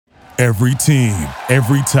Every team,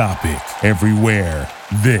 every topic, everywhere.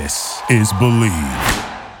 This is Believe.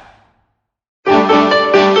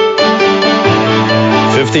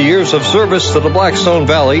 50 years of service to the Blackstone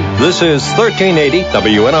Valley. This is 1380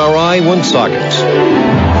 WNRI Woonsocket.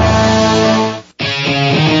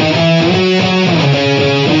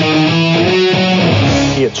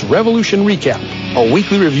 It's Revolution Recap, a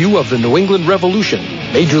weekly review of the New England Revolution,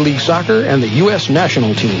 Major League Soccer, and the U.S.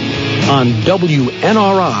 national team on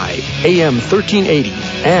WNRI AM 1380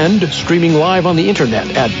 and streaming live on the internet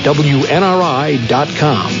at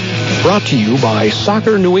WNRI.com. Brought to you by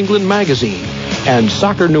Soccer New England Magazine and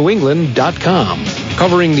SoccerNewEngland.com,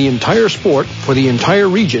 covering the entire sport for the entire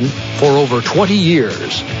region for over 20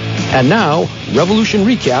 years. And now, Revolution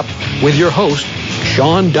Recap with your host,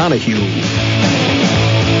 Sean Donahue.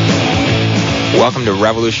 Welcome to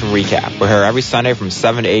Revolution Recap. We're here every Sunday from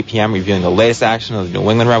 7 to 8 p.m. reviewing the latest action of the New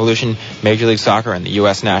England Revolution, Major League Soccer, and the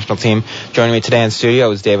U.S. national team. Joining me today in studio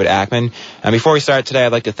is David Akman. And before we start today,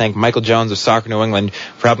 I'd like to thank Michael Jones of Soccer New England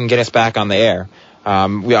for helping get us back on the air.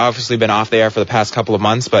 We obviously been off the air for the past couple of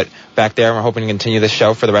months, but back there, we're hoping to continue this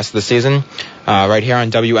show for the rest of the season, right here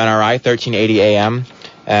on WNRI 1380 AM.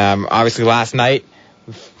 Obviously, last night,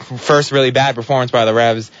 first really bad performance by the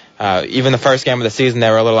Revs. Even the first game of the season, they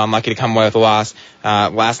were a little unlucky to come away with a loss.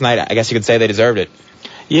 Last night, I guess you could say they deserved it.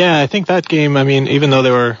 Yeah, I think that game, even though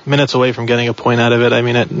they were minutes away from getting a point out of it,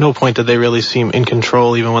 at no point did they really seem in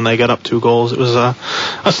control, even when they got up 2 goals. It was a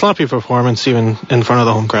sloppy performance, even in front of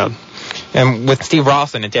the home crowd. And with Steve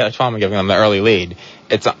Ralston and Taylor Twellman giving them the early lead,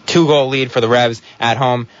 it's a 2-goal lead for the Revs at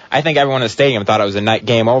home. I think everyone in the stadium thought it was a night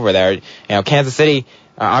game over there. Kansas City,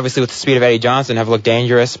 obviously with the speed of Eddie Johnson, have looked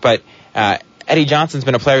dangerous, but Eddie Johnson's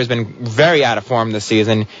been a player who's been very out of form this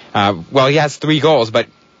season. He has 3 goals, but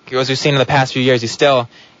as we've seen in the past few years, he still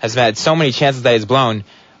has had so many chances that he's blown.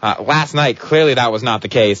 Last night, clearly that was not the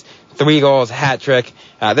case. 3 goals, hat trick.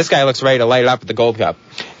 This guy looks ready to light it up at the Gold Cup.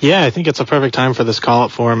 Yeah, I think it's a perfect time for this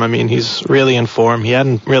call-up for him. He's really in form. He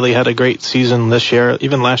hadn't really had a great season this year.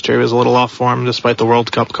 Even last year, he was a little off form despite the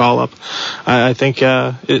World Cup call-up. I think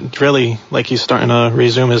it's really like he's starting to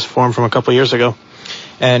resume his form from a couple years ago.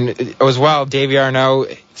 And as well, Davey Arnaud,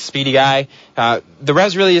 speedy guy. The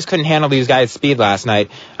Revs really just couldn't handle these guys' speed last night.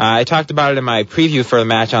 I talked about it in my preview for the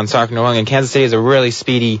match on Soccer New England. Kansas City is a really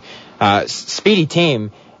speedy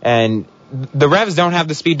team, and the Revs don't have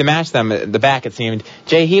the speed to match them at the back, it seemed.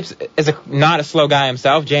 Jay Heaps is not a slow guy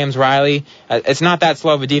himself. James Riley, it's not that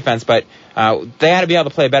slow of a defense, but they had to be able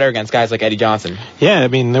to play better against guys like Eddie Johnson. Yeah,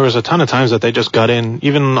 there was a ton of times that they just got in,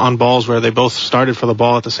 even on balls where they both started for the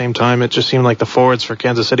ball at the same time. It just seemed like the forwards for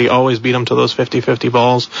Kansas City always beat them to those 50-50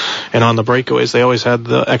 balls, and on the breakaways, they always had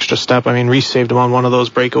the extra step. Reese saved him on one of those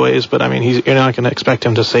breakaways, but you're not going to expect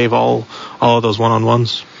him to save all of those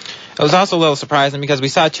one-on-ones. It was also a little surprising because we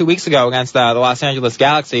saw 2 weeks ago against the Los Angeles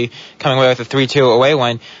Galaxy coming away with a 3-2 away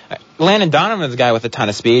win. Landon Donovan is a guy with a ton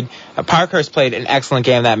of speed. Parkhurst played an excellent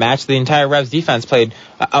game that match. The entire Revs defense played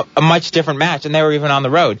a much different match, and they were even on the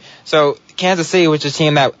road. So Kansas City, which is a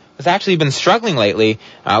team that has actually been struggling lately,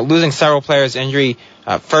 losing several players to injury.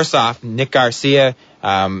 First off, Nick Garcia,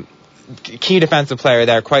 key defensive player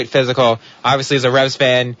there, quite physical. Obviously, as a Revs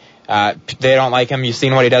fan, they don't like him. You've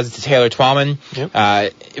seen what he does to Taylor Twellman.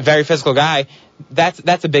 Yep. Very physical guy.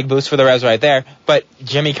 That's a big boost for the Revs right there. But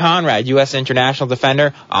Jimmy Conrad, U.S. international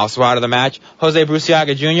defender, also out of the match. Jose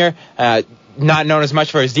Bruciaga Jr., not known as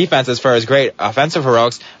much for his defense as for his great offensive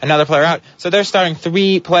heroics, another player out. So they're starting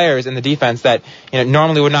 3 players in the defense that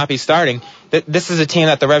normally would not be starting. This is a team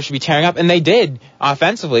that the Revs should be tearing up, and they did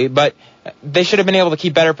offensively, but they should have been able to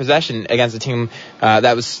keep better possession against a team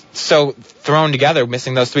that was so thrown together,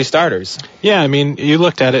 missing those 3 starters. Yeah, you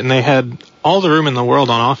looked at it, and they had all the room in the world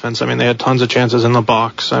on offense. They had tons of chances in the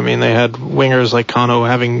box. They had wingers like Kano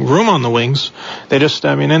having room on the wings. They just,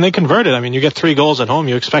 and they converted. You get 3 goals at home,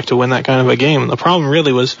 you expect to win that kind of a game. The problem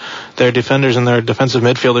really was their defenders and their defensive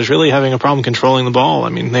midfielders really having a problem controlling the ball.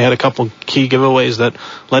 They had a couple key giveaways that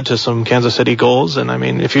led to some Kansas City goals. And,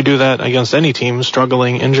 if you do that against any team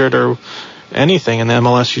struggling, injured, or anything in the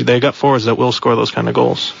MLS, they got forwards that will score those kind of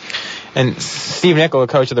goals. And Steve Nicol, the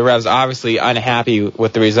coach of the Revs, obviously unhappy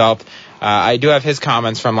with the result. I do have his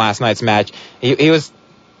comments from last night's match. He was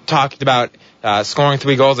talked about scoring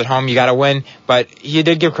 3 goals at home. You got to win, but he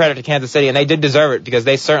did give credit to Kansas City, and they did deserve it because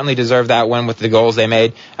they certainly deserved that win with the goals they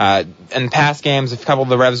made. In past games, a couple of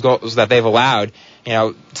the Revs goals that they've allowed,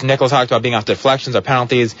 Nicol talked about being off deflections or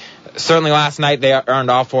penalties. Certainly last night they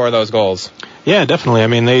earned all 4 of those goals. Yeah,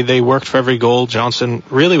 definitely. They worked for every goal. Johnson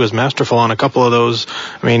really was masterful on a couple of those.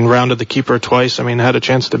 Rounded the keeper twice. Had a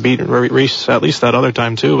chance to beat Reese at least that other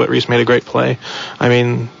time too, but Reese made a great play.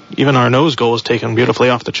 even Arnaud's goal was taken beautifully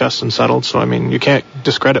off the chest and settled. So, I mean, you can't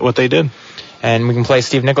discredit what they did. And we can play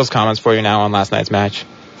Steve Nichols' comments for you now on last night's match.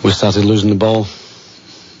 We started losing the ball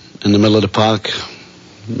in the middle of the park,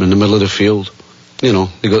 in the middle of the field. You know,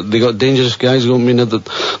 they got dangerous guys. I mean,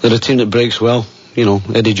 they're a team that breaks well. You know,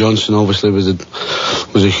 Eddie Johnson obviously was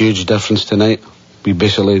a huge difference tonight. We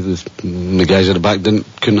basically, the guys at the back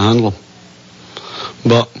couldn't handle.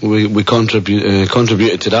 But we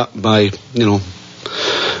contributed to that by, you know,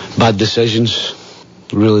 bad decisions.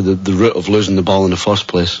 Really, the root of losing the ball in the first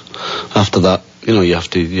place. After that, you know, you have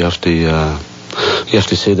to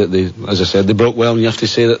say that they, as I said, they broke well, and you have to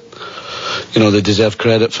say that, you know, they deserve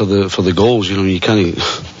credit for the goals. You know, you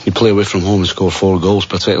play away from home and score 4 goals,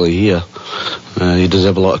 particularly here. You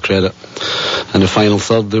deserve a lot of credit. And the final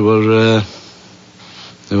third, they were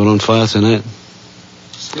on fire tonight.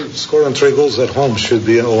 Scoring 3 goals at home should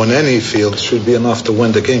be, or in any field, should be enough to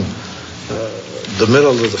win the game. The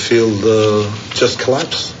middle of the field just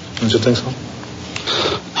collapsed. Don't you think so?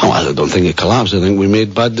 Oh, I don't think it collapsed. I think we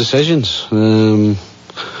made bad decisions,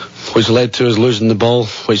 which led to us losing the ball,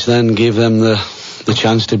 which then gave them the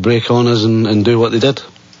chance to break on us and do what they did.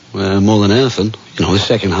 More than anything, you know, the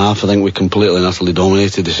second half, I think we completely and utterly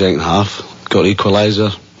dominated the second half. Got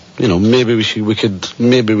equaliser. You know, maybe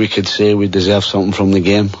we could say we deserve something from the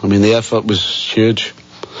game. I mean, the effort was huge.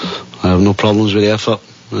 I have no problems with the effort.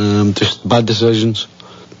 Just bad decisions.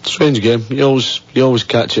 Strange game. You always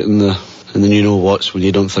catch it in the you know what's when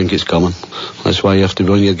you don't think it's coming. That's why you have to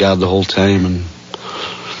be on your guard the whole time and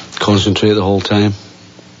concentrate the whole time.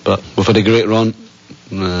 But we've had a great run.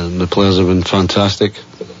 The players have been fantastic.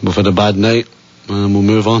 We've had a bad night, and we'll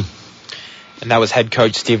move on. And that was head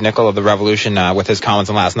coach Steve Nichols of the Revolution with his comments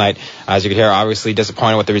on last night. As you could hear, obviously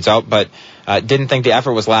disappointed with the result, but didn't think the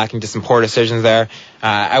effort was lacking. Just some poor decisions there.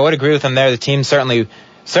 I would agree with him there. The team certainly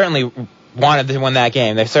wanted to win that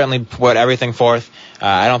game. They certainly put everything forth.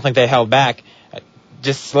 I don't think they held back.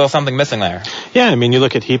 Just a little something missing there. Yeah, I mean, you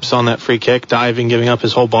look at Heaps on that free kick, diving, giving up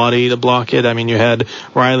his whole body to block it. I mean, you had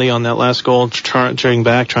Riley on that last goal, charging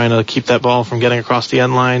back, trying to keep that ball from getting across the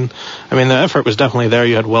end line. I mean, the effort was definitely there.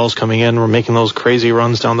 You had Wells coming in, were making those crazy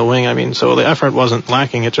runs down the wing. I mean, so the effort wasn't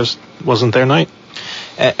lacking. It just wasn't their night.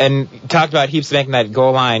 And talked about Heaps making that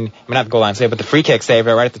goal line, I mean, not the goal line save, but the free kick save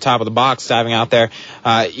right at the top of the box, diving out there.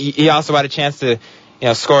 He also had a chance to, you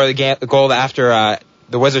know, score the goal after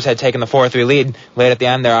the Wizards had taken the 4-3 lead late at the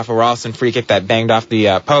end there off a Ralston free kick that banged off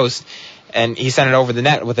the post, and he sent it over the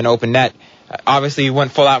net with an open net. Obviously, he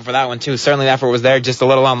went full out for that one too. Certainly, the effort was there, just a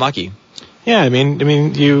little unlucky. Yeah, I mean,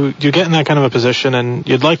 you get in that kind of a position, and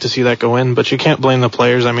you'd like to see that go in, but you can't blame the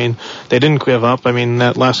players. I mean, they didn't give up. I mean,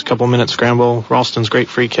 that last couple minutes scramble, Ralston's great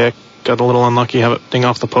free kick, got a little unlucky, have it ding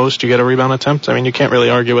off the post, you get a rebound attempt. I mean, you can't really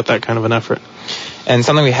argue with that kind of an effort. And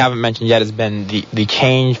something we haven't mentioned yet has been the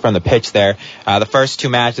change from the pitch there. The first 2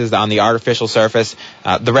 matches on the artificial surface,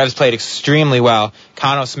 the Revs played extremely well.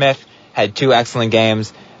 Connor Smith had 2 excellent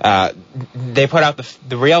games. They put out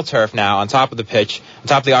the real turf now on top of the pitch, on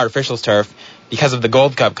top of the artificial turf, because of the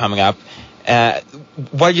Gold Cup coming up.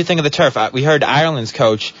 What did you think of the turf? We heard Ireland's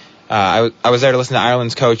coach. I was there to listen to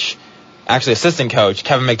Ireland's coach, actually assistant coach,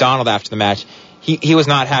 Kevin McDonald, after the match. He was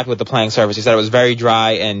not happy with the playing surface. He said it was very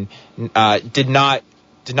dry and did not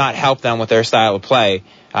help them with their style of play.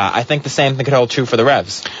 I think the same thing could hold true for the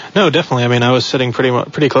Revs. No, definitely. I mean, I was sitting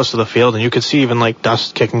pretty close to the field, and you could see even like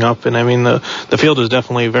dust kicking up. And I mean, the field was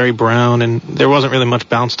definitely very brown, and there wasn't really much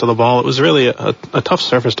bounce to the ball. It was really a tough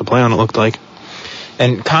surface to play on, it looked like.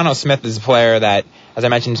 And Connor Smith is a player that, as I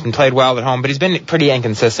mentioned, has been played well at home, but he's been pretty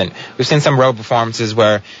inconsistent. We've seen some road performances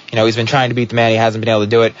where, you know, he's been trying to beat the man, he hasn't been able to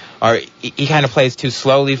do it, or he kind of plays too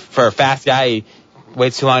slowly for a fast guy. He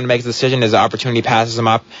waits too long to make a decision as the opportunity passes him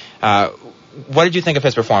up. What did you think of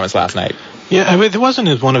his performance last night? Yeah, I mean, it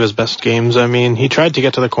wasn't one of his best games. I mean, he tried to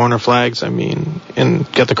get to the corner flags,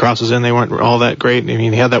 and get the crosses in. They weren't all that great. I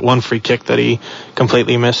mean, he had that one free kick that he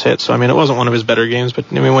completely mishit. So, I mean, it wasn't one of his better games.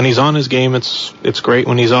 But, I mean, when he's on his game, it's great.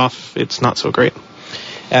 When he's off, it's not so great.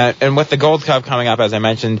 And with the Gold Cup coming up, as I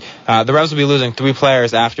mentioned, the Revs will be losing 3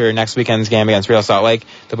 players after next weekend's game against Real Salt Lake.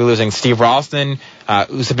 They'll be losing Steve Ralston,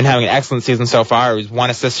 who's been having an excellent season so far. He's 1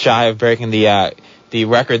 assist shy of breaking the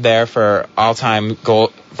record there for all-time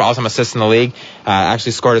assists in the league.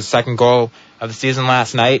 Actually scored his 2nd goal of the season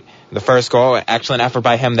last night. The first goal, excellent effort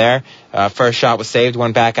by him there. First shot was saved,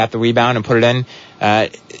 went back at the rebound and put it in.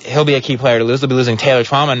 He'll be a key player to lose. They'll be losing Taylor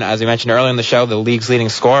Twellman, as we mentioned earlier in the show, the league's leading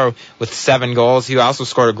scorer with 7 goals. He also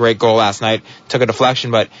scored a great goal last night. Took a deflection,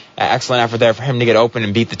 but excellent effort there for him to get open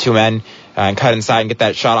and beat the 2 men and cut inside and get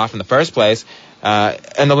that shot off in the first place.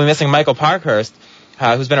 And they'll be missing Michael Parkhurst,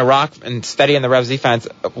 who's been a rock and steady in the Revs defense.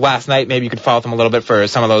 Last night, maybe you could fault him a little bit for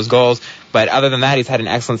some of those goals, but other than that, he's had an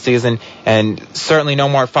excellent season, and certainly no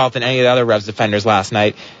more fault than any of the other Revs defenders last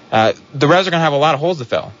night. The Revs are going to have a lot of holes to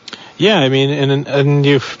fill. Yeah, I mean, and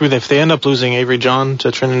if they end up losing Avery John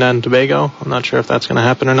to Trinidad and Tobago, I'm not sure if that's going to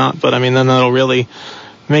happen or not, but I mean, then that'll really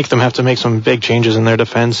make them have to make some big changes in their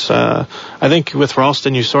defense. I think with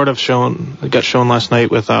Ralston, you sort of got shown last night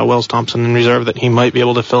with Wells Thompson in reserve that he might be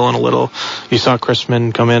able to fill in a little. You saw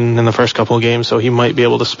Cristman come in the first couple of games, so he might be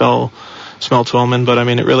able to smell Twellman, but I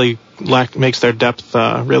mean, it really makes their depth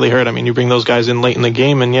really hurt. I mean, you bring those guys in late in the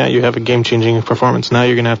game, and yeah, you have a game-changing performance. Now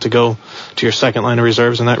you're going to have to go to your second line of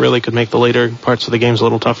reserves, and that really could make the later parts of the games a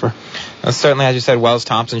little tougher. Certainly, as you said, Wells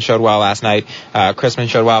Thompson showed well last night. Cristman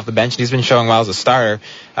showed well off the bench, and he's been showing well as a starter.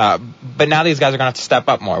 But now these guys are going to have to step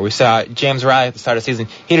up more. We saw James Riley at the start of the season.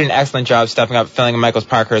 He did an excellent job stepping up, filling in Michael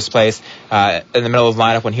Parkhurst's place in the middle of the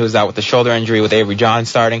lineup when he was out with the shoulder injury with Avery John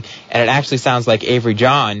starting. And it actually sounds like Avery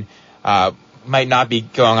John might not be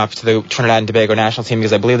going up to the Trinidad and Tobago national team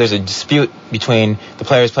because I believe there's a dispute between the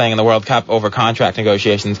players playing in the World Cup over contract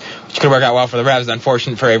negotiations, which could work out well for the Revs.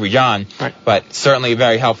 Unfortunate for Avery John, right, but certainly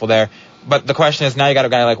very helpful there. But the question is, now you got a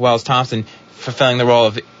guy like Wells Thompson fulfilling the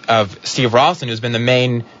role of Steve Ralston, who's been the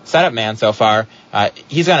main setup man so far.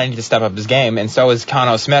 He's going to need to step up his game, and so is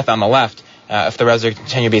Connor Smith on the left. If the Revs are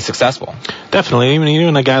continue to be successful. Definitely.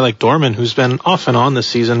 Even a guy like Dorman, who's been off and on this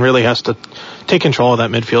season, really has to take control of that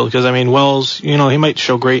midfield. Because, I mean, Wells, he might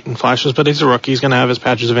show great in flashes, but he's a rookie. He's going to have his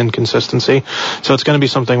patches of inconsistency. So it's going to be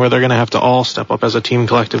something where they're going to have to all step up as a team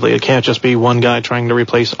collectively. It can't just be one guy trying to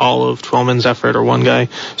replace all of Twellman's effort or one guy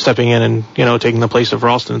stepping in and, taking the place of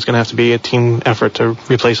Ralston. It's going to have to be a team effort to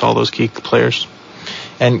replace all those key players.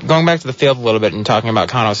 And going back to the field a little bit and talking about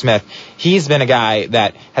Connor Smith, he's been a guy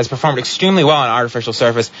that has performed extremely well on artificial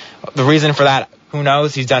surface. The reason for that, who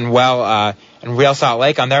knows? He's done well in Real Salt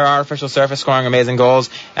Lake on their artificial surface, scoring amazing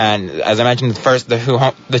goals. And as I mentioned, the first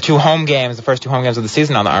two home games of the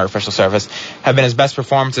season on the artificial surface have been his best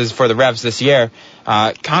performances for the Revs this year.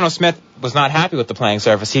 Connor Smith was not happy with the playing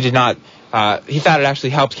surface. He did not. He thought it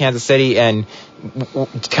actually helped Kansas City and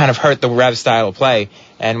kind of hurt the Revs style of play.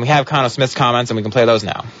 And we have Connor Smith's comments, and we can play those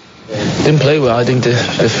now. Didn't play well. I think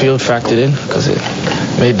the field factored in because it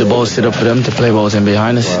made the ball sit up for them to play balls in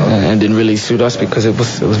behind us, and didn't really suit us because it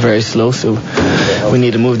was very slow. So we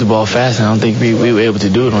need to move the ball fast, and I don't think we were able to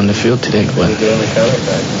do it on the field today. But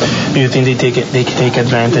do you think they take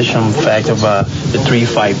advantage of the fact of the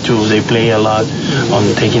 3-5-2? They play a lot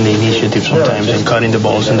on taking the initiative sometimes and cutting the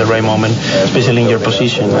balls in the right moment, especially in your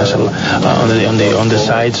position as on the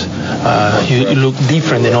sides. You look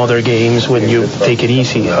different in other games when you take it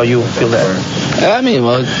easy. How you feel that? I mean,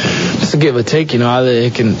 well, it's a give or take.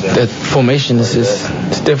 That formation is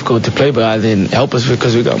it's difficult to play, but it didn't help us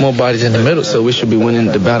because we got more bodies in the middle, so we should be winning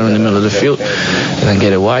the battle in the middle of the field and then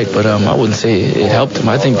get it wide. But I wouldn't say it helped them.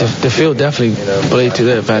 I think the field definitely played to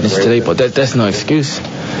their advantage today, but that's no excuse.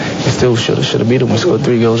 We still should have beat them. We scored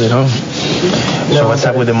 3 goals at home. So what's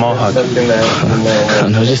up with the Mohawk? I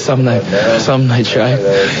don't know, just something I try.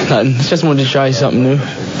 Nothing. Just wanted to try something new.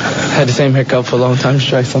 Had the same haircut for a long time. Just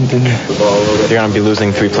try something new. You're going to be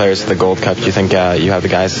losing 3 players to the Gold Cup. Do you think you have the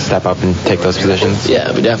guys to step up and take those positions?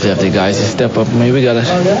 Yeah, we definitely have the guys to step up. I mean, we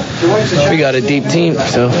got a deep team.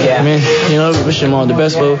 So, I mean, wish them all the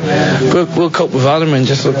best. We'll cope without them and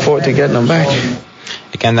just look forward to getting them back.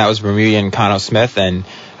 Again, that was Bermudian Connor Smith and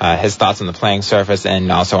his thoughts on the playing surface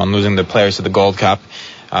and also on losing the players to the Gold Cup.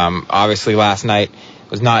 Obviously, last night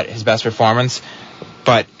was not his best performance,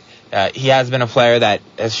 but he has been a player that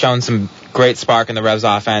has shown some great spark in the Revs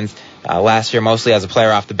offense. Last year, mostly as a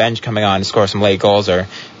player off the bench coming on to score some late goals or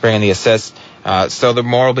bringing the assists. So the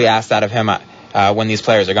more will be asked out of him when these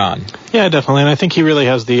players are gone. Yeah, definitely. And I think he really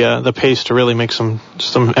has the pace to really make some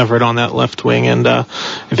effort on that left wing. And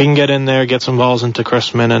if he can get in there, get some balls into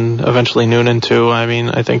Cristman and eventually Noonan too, I mean,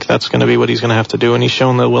 I think that's going to be what he's going to have to do. And he's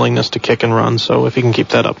shown the willingness to kick and run. So if he can keep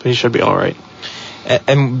that up, he should be all right.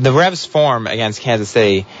 And the Revs' form against Kansas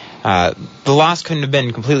City, the loss couldn't have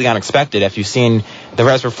been completely unexpected if you've seen the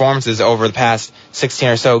Revs' performances over the past 16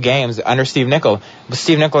 or so games under Steve Nicol. With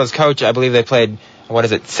Steve Nicol as coach, I believe they played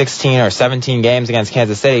 16 or 17 games against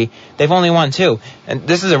Kansas City. They've only won 2. And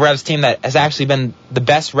this is a Revs team that has actually been the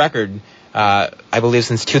best record, I believe,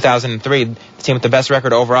 since 2003, the team with the best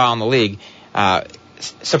record overall in the league.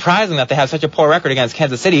 Surprising that they have such a poor record against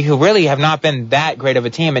Kansas City, who really have not been that great of a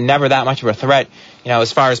team and never that much of a threat,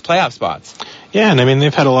 as far as playoff spots. Yeah, and I mean,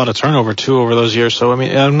 they've had a lot of turnover, too, over those years. So, I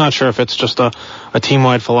mean, I'm not sure if it's just a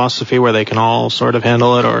team-wide philosophy where they can all sort of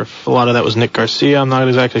handle it, or if a lot of that was Nick Garcia. I'm not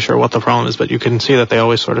exactly sure what the problem is, but you can see that they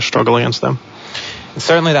always sort of struggle against them.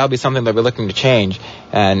 certainly that would be something that we're looking to change.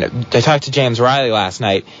 And I talked to James Riley last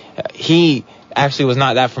night. He actually was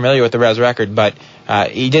not that familiar with the Revs record, but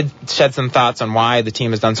he did shed some thoughts on why the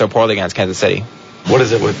team has done so poorly against Kansas City. What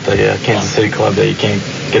is it with the Kansas City club that you can't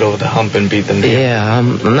get over the hump and beat them? Yeah,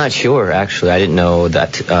 I'm not sure, actually. I didn't know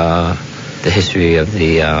that the history of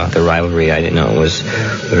the rivalry. I didn't know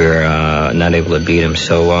we were not able to beat them.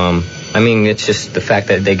 So, I mean, it's just the fact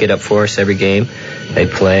that they get up for us every game. They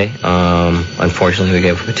play. Unfortunately, we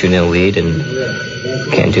gave a 2-0 lead and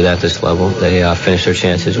can't do that at this level. They finish their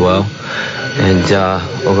chances well. And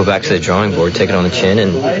we'll go back to the drawing board, take it on the chin,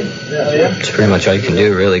 and it's pretty much all you can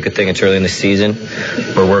do, really. Good thing it's early in the season.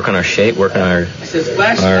 We're working our shape, working our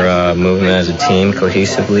movement as a team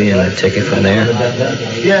cohesively, and take it from there.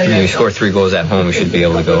 I mean, we score 3 goals at home, we should be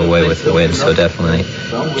able to go away with the win, so definitely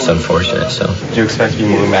it's unfortunate. So. Do you expect to be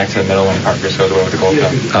moving back to the middle when Parker goes away with the Gold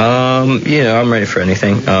Cup? Yeah, I'm ready for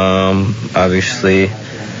anything. Obviously,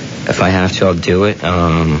 if I have to, I'll do it.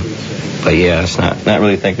 But yeah, it's not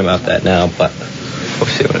really thinking about that now, but we'll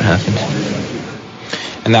see what happens.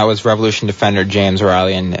 And that was Revolution defender James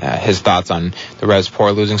Riley and his thoughts on the Revs'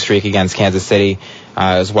 poor losing streak against Kansas City,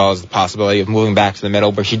 as well as the possibility of moving back to the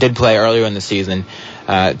middle, but she did play earlier in the season.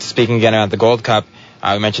 Speaking again about the Gold Cup,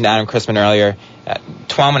 we mentioned Adam Cristman earlier.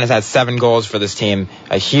 Twellman has had 7 goals for this team,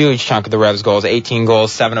 a huge chunk of the Revs' goals, 18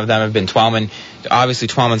 goals, 7 of them have been Twellman. Obviously,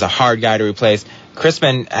 Twellman's a hard guy to replace.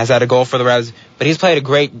 Cristman has had a goal for the Revs, but he's done a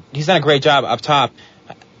great job up top.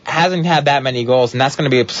 Hasn't had that many goals, and that's going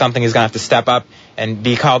to be something he's going to have to step up and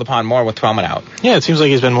be called upon more with Twellman out. Yeah, it seems like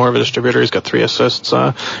he's been more of a distributor. He's got 3 assists.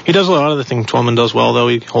 He does a lot of the things Twellman does well, though.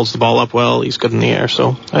 He holds the ball up well. He's good in the air.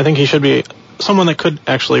 So I think he should be someone that could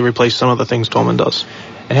actually replace some of the things Twellman does.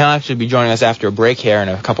 And he'll actually be joining us after a break here in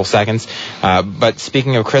a couple seconds. But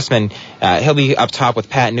speaking of Cristman, he'll be up top with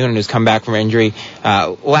Pat Noonan, who's come back from injury.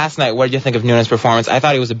 Last night, what did you think of Noonan's performance? I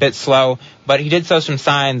thought he was a bit slow, but he did show some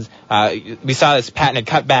signs. We saw this Patton had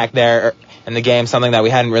cut back there in the game, something that we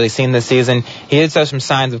hadn't really seen this season. He did show some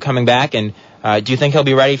signs of coming back, and do you think he'll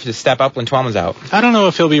be ready to step up when Twellman's out? I don't know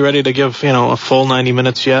if he'll be ready to give, a full 90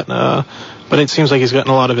 minutes yet, but it seems like he's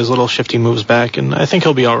gotten a lot of his little shifty moves back, and I think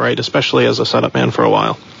he'll be all right, especially as a setup man for a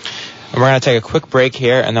while. And we're going to take a quick break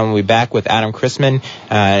here, and then we'll be back with Adam Cristman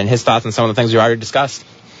and his thoughts on some of the things we already discussed.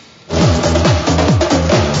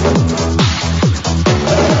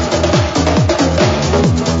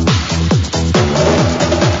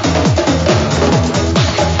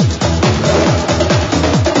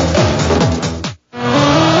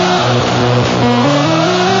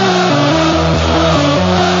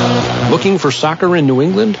 Looking for soccer in New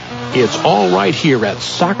England? It's all right here at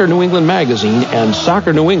Soccer New England Magazine and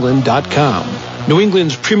soccernewengland.com. New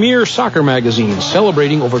England's premier soccer magazine,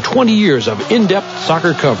 celebrating over 20 years of in-depth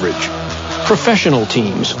soccer coverage. Professional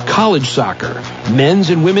teams, college soccer,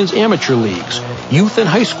 men's and women's amateur leagues, youth and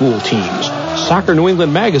high school teams. Soccer New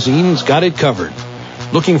England Magazine's got it covered.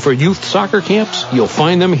 Looking for youth soccer camps? You'll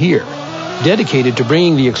find them here. Dedicated to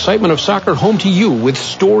bringing the excitement of soccer home to you with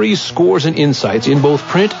stories, scores, and insights in both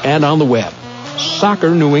print and on the web.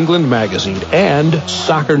 Soccer New England Magazine and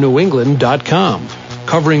soccernewengland.com.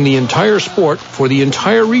 Covering the entire sport for the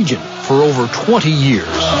entire region for over 20 years.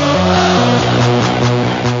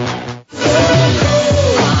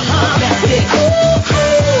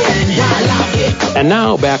 And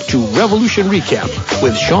now back to Revolution Recap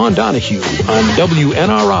with Sean Donahue on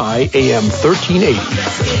WNRI AM 1380.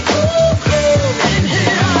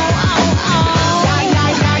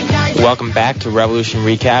 Welcome back to Revolution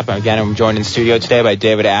Recap. Again, I'm joined in studio today by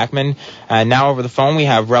Dave Akman. Now over the phone, we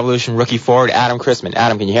have Revolution rookie forward Adam Cristman.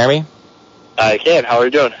 Adam, can you hear me? I can. How are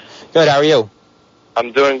you doing? Good. How are you?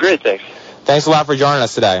 I'm doing great, thanks. Thanks a lot for joining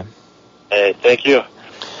us today. Hey, thank you.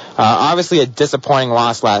 Obviously a disappointing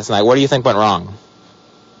loss last night. What do you think went wrong?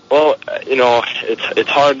 Well, it's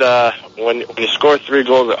hard when you score 3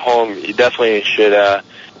 goals at home. You definitely should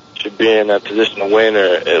be in a position to win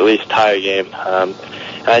or at least tie a game.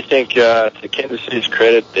 And I think to Kansas City's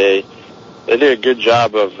credit, they did a good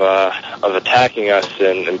job of attacking us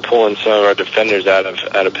and pulling some of our defenders out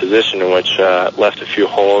of position, in which left a few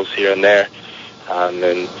holes here and there.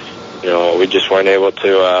 And we just weren't able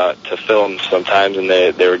to fill them sometimes, and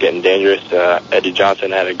they were getting dangerous. Eddie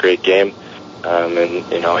Johnson had a great game, and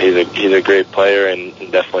he's a great player, and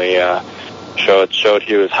definitely showed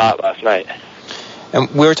he was hot last night. And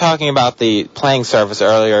we were talking about the playing surface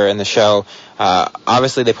earlier in the show.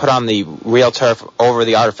 Obviously, they put on the real turf over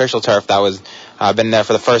the artificial turf that was been there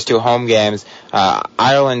for the first 2 home games.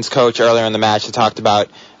 Ireland's coach earlier in the match had talked about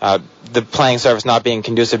the playing surface not being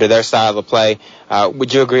conducive to their style of play.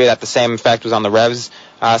 Would you agree that the same effect was on the Revs'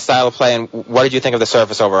 style of play, and what did you think of the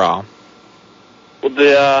surface overall?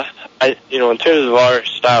 Well, in terms of our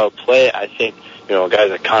style of play, I think,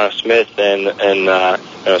 guys like Connor Smith and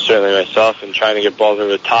certainly myself, and trying to get balls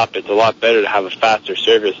over the top, it's a lot better to have a faster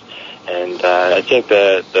service. And I think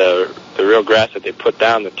the real grass that they put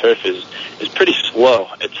down, the turf, is pretty slow.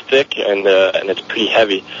 It's thick and it's pretty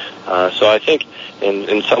heavy. So I think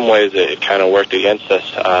in some ways it kind of worked against us.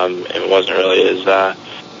 It wasn't really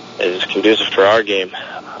as conducive for our game.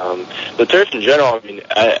 The turf in general,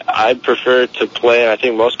 I prefer to play, and I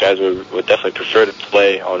think most guys would definitely prefer to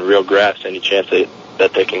play on real grass any chance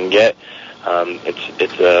that they can get.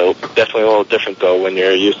 It's definitely a little different, though, when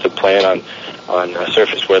you're used to playing on a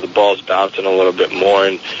surface where the ball's bouncing a little bit more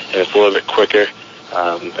and it's a little bit quicker.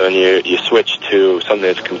 When you switch to something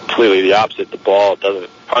that's completely the opposite, the ball doesn't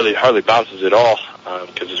hardly bounces at all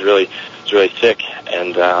because it's really thick,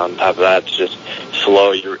 and on top of that, it's just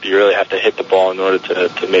slow. You really have to hit the ball in order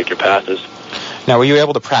to make your passes. Now, were you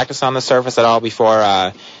able to practice on the surface at all before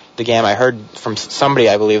the game? I heard from somebody,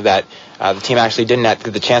 I believe, that the team actually didn't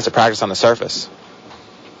get the chance to practice on the surface.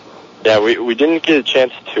 Yeah, we didn't get a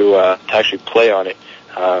chance to actually play on it.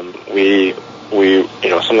 We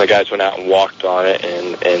some of the guys went out and walked on it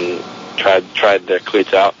and tried their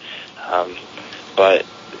cleats out. But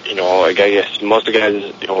I guess most of the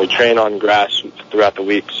guys, we train on grass throughout the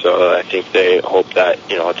week, so I think they hope that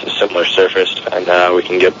it's a similar surface and we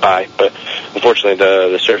can get by. But unfortunately,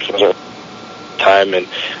 the surface wasn't time, and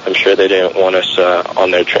I'm sure they didn't want us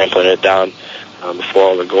on there trampling it down before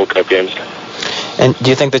all the Gold Cup games. And do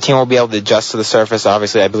you think the team will be able to adjust to the surface?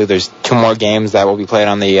 Obviously, I believe there's 2 more games that will be played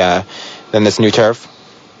on than this new turf.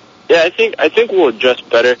 Yeah, I think we'll adjust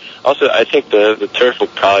better. Also, I think the turf will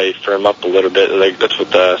probably firm up a little bit. Like that's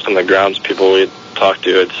what some of the grounds people we talked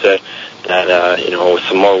to had said, that with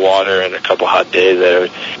some more water and a couple hot days,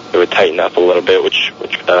 it would tighten up a little bit, which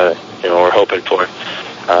we're hoping for.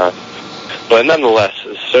 But nonetheless,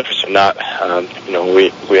 the surface or not,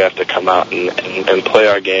 we have to come out and play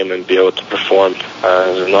our game and be able to perform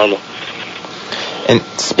as normal. And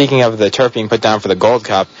speaking of the turf being put down for the Gold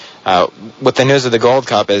Cup, with the news of the Gold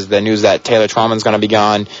Cup is the news that Taylor Twellman's going to be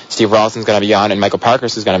gone, Steve Ralston's going to be gone, and Michael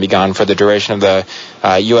Parkhurst is going to be gone for the duration of the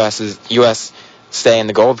U.S. stay in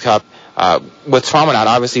the Gold Cup. With Twellman out,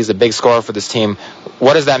 obviously he's a big scorer for this team.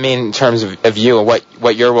 What does that mean in terms of you and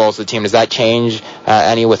what your role is to the team? Does that change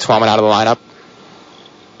any with Twellman out of the lineup?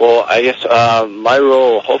 Well, I guess my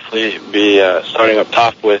role will hopefully be starting up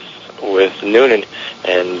top with Noonan,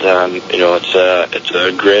 and it's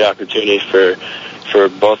a great opportunity for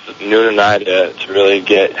both Noonan and I to really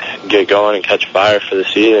get going and catch fire for the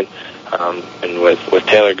season. And with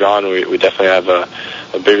Taylor gone, we definitely have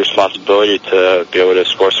a big responsibility to be able to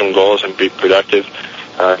score some goals and be productive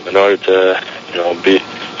in order to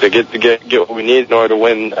get what we need in order to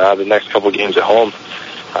win the next couple of games at home.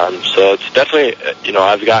 So it's definitely,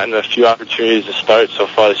 I've gotten a few opportunities to start so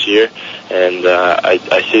far this year, and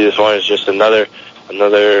I see this one as just another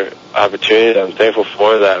opportunity that I'm thankful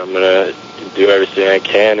for, that I'm going to do everything I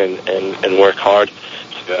can and work hard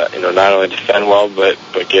to, not only defend well, but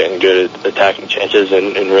getting good at attacking chances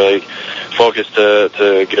and really focus to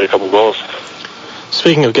get a couple goals.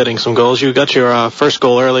 Speaking of getting some goals, you got your first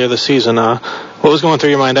goal earlier this season. What was going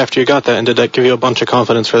through your mind after you got that, and did that give you a bunch of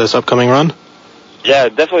confidence for this upcoming run? Yeah,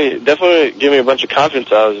 definitely gave me a bunch of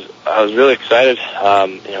confidence. I was really excited.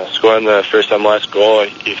 Scoring the first MLS goal,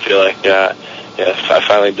 you feel like I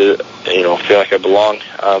finally did. Feel like I belong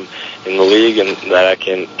in the league and that I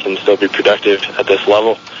can still be productive at this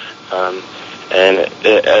level.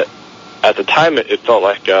 At the time, it felt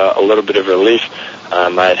like a little bit of relief.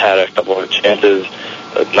 I had a couple of chances,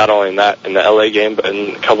 not only in the LA game, but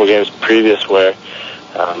in a couple of games previous where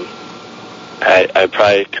I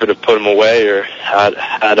probably could have put him away or had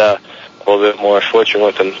a little bit more fortune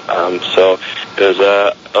with him. So it was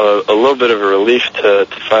a little bit of a relief to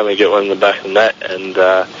finally get one in the back of the net and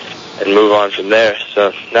move on from there.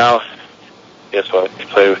 So now, I guess we'll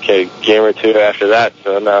play with a game or two after that.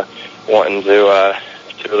 So now wanting to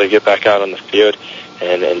really get back out on the field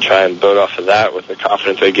and try and build off of that with the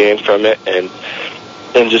confidence I gained from it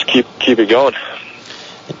and just keep it going.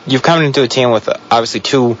 You've come into a team with obviously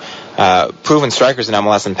 2 proven strikers in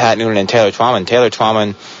MLS, and Pat Noonan and Taylor Twellman. Taylor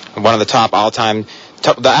Twellman, one of the top all-time,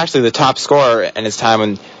 actually the top scorer in his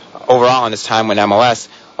time overall in his time in MLS.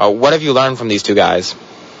 What have you learned from these 2 guys?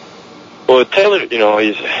 Well, Taylor,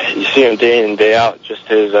 you see him day in and day out, just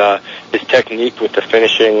his technique with the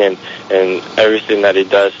finishing and everything that he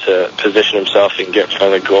does to position himself and get in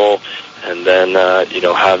front of the goal, and then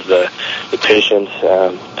have the patience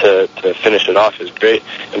to finish it off is great.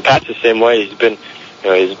 And Pat's the same way. He's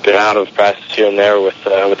been out of practice here and there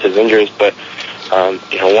with his injuries, but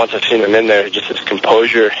once I've seen him in there, just his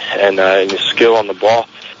composure and his skill on the ball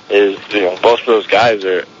is, both of those guys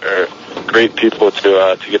are great people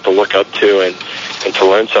to get to look up to and to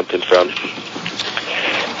learn something from.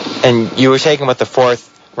 And you were taken with the 4th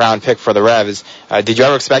round pick for the Revs. Did you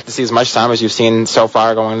ever expect to see as much time as you've seen so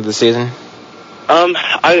far going into the season?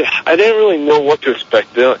 I didn't really know what to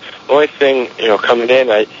expect. The only thing, coming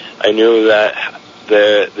in, I knew that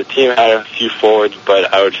the team had a few forwards,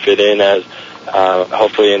 but I would fit in as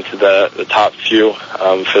hopefully into the top few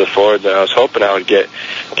for the forwards, and I was hoping I would get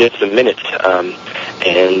some minutes.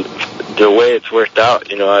 And the way it's worked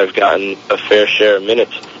out, I've gotten a fair share of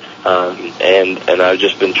minutes, and I've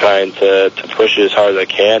just been trying to push it as hard as I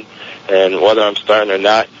can. And whether I'm starting or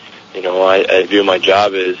not, I view my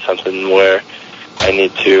job as something where I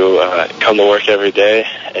need to come to work every day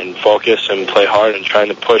and focus and play hard and trying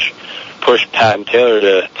to push Pat and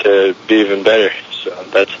Taylor to be even better. So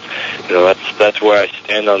that's where I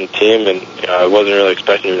stand on the team, and I wasn't really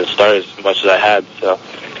expecting to start as much as I had. So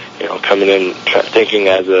coming in thinking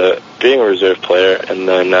as being a reserve player and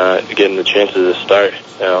then getting the chances to start,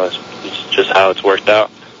 it's just how it's worked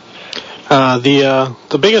out.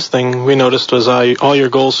 The biggest thing we noticed was all your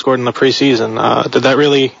goals scored in the preseason. Did that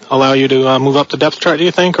really allow you to move up the depth chart, do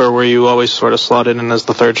you think, or were you always sort of slotted in as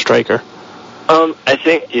the third striker? I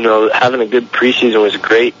think, having a good preseason was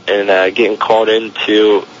great, and getting called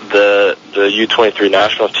into the U23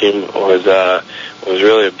 national team was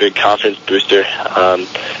really a big confidence booster.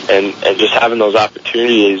 And just having those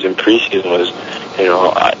opportunities in preseason was,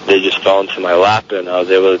 they just fell into my lap, and I was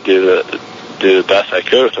able to do the best I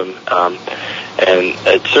could with them. And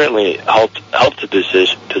it certainly helped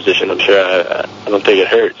the position. I'm sure I don't think it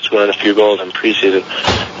hurt scoring a few goals in preseason.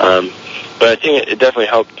 But I think it definitely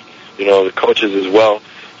helped, the coaches as well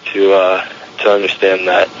to understand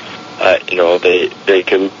that, they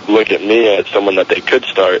could look at me as someone that they could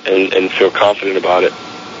start and feel confident about it.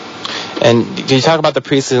 And can you talk about the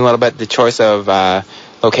preseason a little bit, the choice of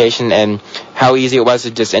location and how easy it was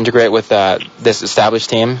to just integrate with this established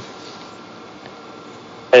team?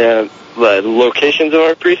 The locations of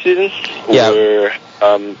our preseason? Yeah. Were,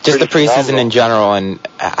 just the preseason phenomenal in general and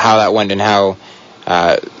how that went, and how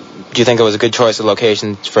do you think it was a good choice of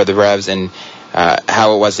location for the Revs, and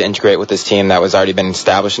how it was to integrate with this team that was already been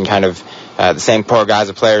established and kind of the same core guys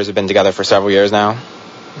of players have been together for several years now?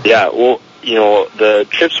 Yeah, well, the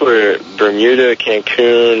trips were Bermuda,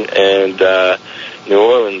 Cancun, and New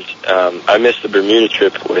Orleans. I missed the Bermuda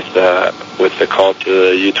trip with the call to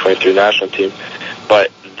the U23 national team,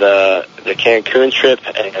 but the Cancun trip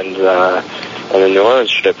and the New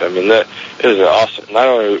Orleans trip, it was awesome. Not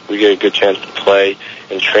only did we get a good chance to play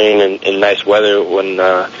and train in nice weather when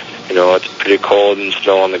it's pretty cold and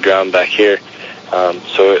snow on the ground back here.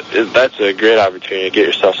 So that's a great opportunity to get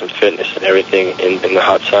yourself some fitness and everything in the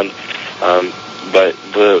hot sun. But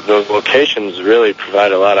those locations really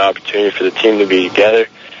provide a lot of opportunity for the team to be together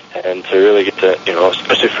and to really get to,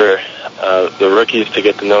 especially for the rookies to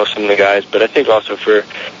get to know some of the guys, but I think also for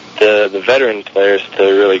the veteran players to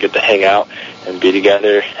really get to hang out and be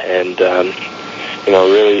together and,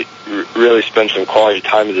 really spend some quality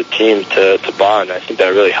time as a team to bond. I think that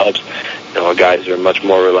really helps. Guys are much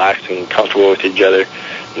more relaxed and comfortable with each other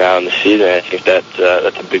now in the season. I think that's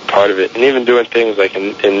a big part of it. And even doing things like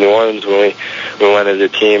in New Orleans when we went as a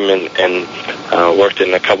team and worked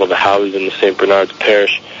in a couple of the houses in the St. Bernard's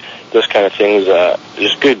Parish, those kind of things,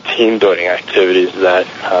 just good team building activities that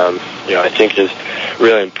I think is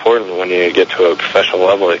really important when you get to a professional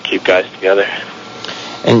level to keep guys together.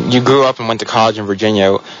 And you grew up and went to college in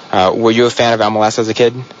Virginia. Were you a fan of MLS as a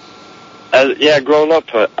kid? Growing up,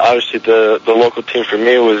 obviously the local team for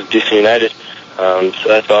me was DC United. So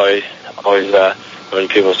that's always when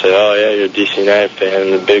people say, "Oh yeah, you're a DC United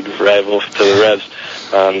fan," the big rival to the Revs.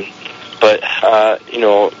 But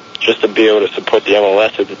just to be able to support the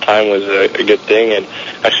MLS at the time was a good thing. And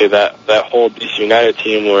actually, that whole DC United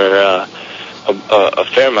team were a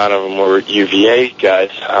fair amount of them were UVA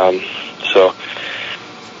guys.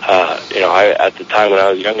 I at the time when I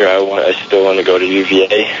was younger, I still wanted to go to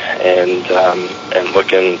UVA, and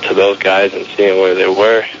looking to those guys and seeing where they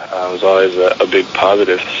were was always a big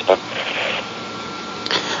positive.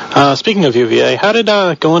 So. Speaking of UVA, how did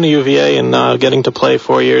going to UVA and getting to play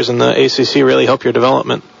 4 years in the ACC really help your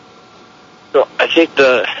development? So I think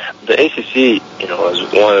the ACC, is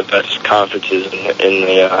one of the best conferences in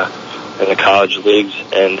the college leagues,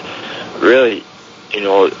 and really,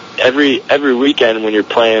 every weekend when you're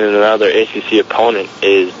playing another ACC opponent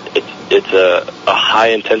it's a high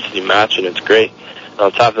intensity match, and it's great. And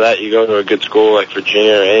on top of that, you go to a good school like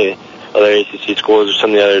Virginia or other ACC schools or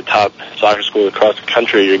some of the other top soccer schools across the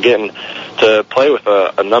country. You're getting to play with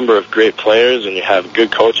a number of great players, and you have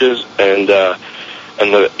good coaches, and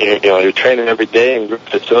you're training every day in group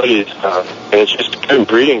facilities, and it's just good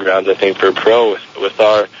breeding grounds, I think, for a pro with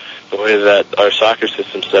the way that our soccer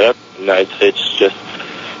system's set up in the United States. Just,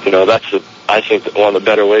 that's I think one of the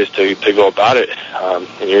better ways to go about it,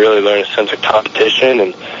 and you really learn a sense of competition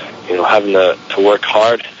and having to work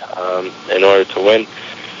hard in order to win.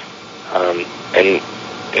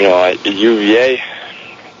 At UVA,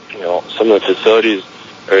 some of the facilities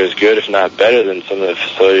are as good, if not better, than some of the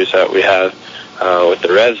facilities that we have with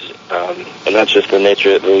the Revs, and that's just the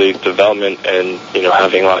nature of the league development and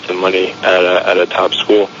having lots of money at a top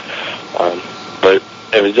school. But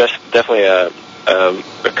it was just definitely a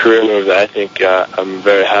career move that I think I'm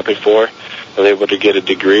very happy for. I was able to get a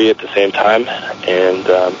degree at the same time and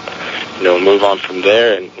move on from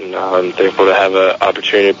there, and I'm thankful to have an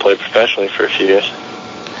opportunity to play professionally for a few years.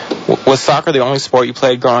 Was soccer the only sport you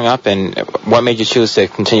played growing up, and what made you choose to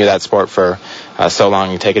continue that sport for so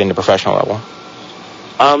long and take it into professional level?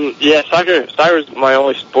 Soccer was my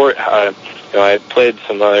only sport. I played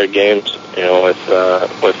some other games,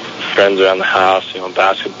 with friends around the house,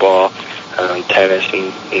 basketball, tennis,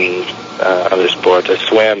 and other sports. I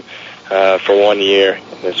swam for 1 year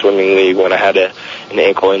in the swimming league when I had an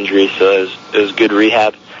ankle injury, so it was good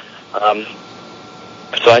rehab.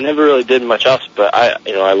 So I never really did much else, but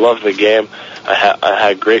I loved the game. I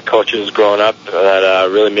had great coaches growing up that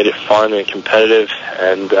really made it fun and competitive,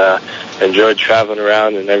 and enjoyed traveling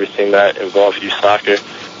around and everything that involved youth soccer.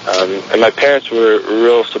 And my parents were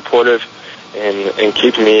real supportive in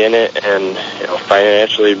keeping me in it, and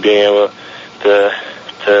financially being able to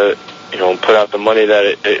put out the money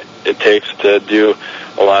that it takes to do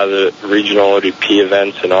a lot of the regional ODP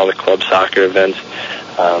events and all the club soccer events.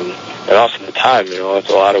 And also the time, it's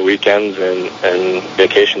a lot of weekends and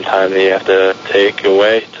vacation time that you have to take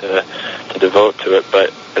away to devote to it.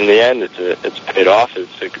 But in the end, it's paid off.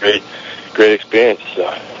 It's a great experience. So.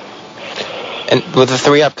 And with the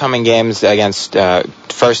 3 upcoming games against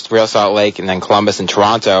first Real Salt Lake and then Columbus and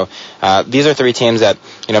Toronto, these are 3 teams that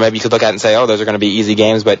maybe you could look at and say, oh, those are going to be easy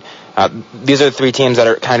games. But these are the 3 teams that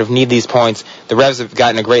are kind of need these points. The Revs have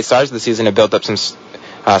gotten a great start to the season and built up some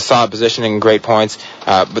solid positioning and great points.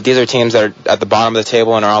 But these are teams that are at the bottom of the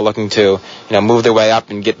table and are all looking to move their way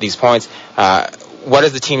up and get these points. What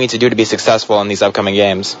does the team need to do to be successful in these upcoming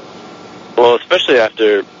games? Well, especially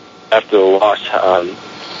after the loss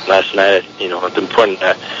last night, it's important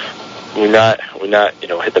that we not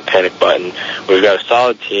hit the panic button. We've got a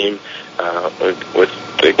solid team. With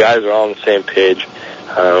the guys are all on the same page.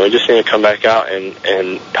 We just need to come back out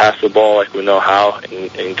and pass the ball like we know how,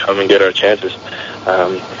 and come and get our chances.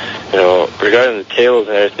 Regarding the tables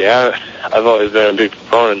and everything, I've always been a big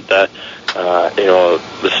proponent that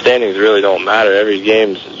the standings really don't matter. Every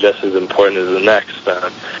game is just as important as the next.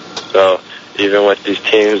 So even with these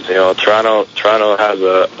teams, Toronto has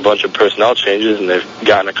a bunch of personnel changes, and they've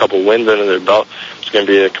gotten a couple wins under their belt. It's going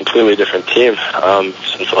to be a completely different team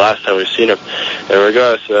since the last time we've seen them. And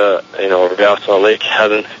regardless, Real Salt Lake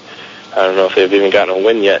hasn't. I don't know if they've even gotten a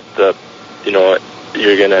win yet.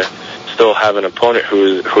 You're going to still have an opponent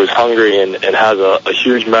who's hungry and has a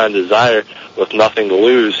huge amount of desire with nothing to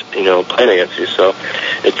lose, playing against you. So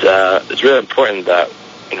it's really important that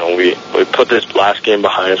we put this last game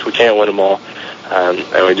behind us. We can't win them all,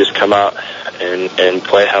 and we just come out and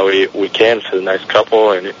play how we can for the next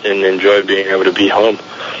couple, and enjoy being able to be home.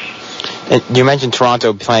 And you mentioned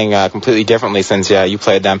Toronto playing completely differently since you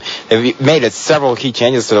played them. They've made several key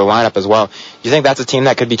changes to the lineup as well. Do you think that's a team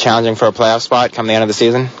that could be challenging for a playoff spot come the end of the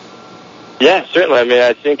season? Yeah, certainly. I mean,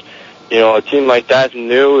 I think a team like that's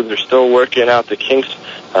new. They're still working out the kinks.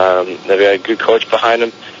 They've got a good coach behind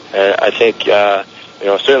them, and I think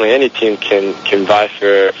certainly any team can vie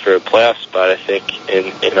for a playoff spot. I think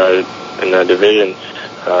in our division,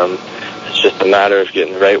 it's just a matter of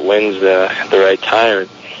getting the right wins at the right time.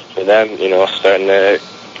 For them, starting to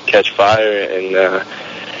catch fire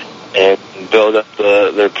and build up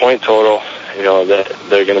their point total. That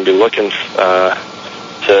they're going to be looking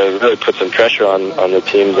to really put some pressure on the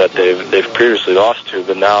teams that they've previously lost to,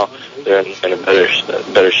 but now they're in a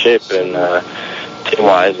better shape and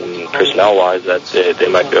team-wise and personnel-wise that they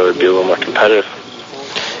might be able to be a little more competitive.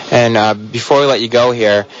 And before we let you go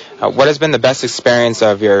here, what has been the best experience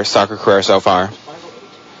of your soccer career so far?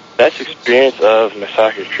 Best experience of my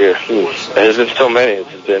soccer career? There's been so many.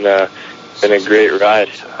 It's been a great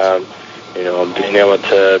ride. Being able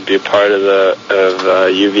to be a part of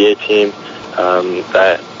the UVA team,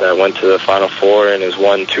 that went to the Final Four and has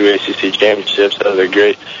won 2 ACC championships. That was a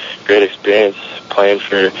great experience playing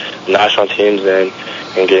for national teams and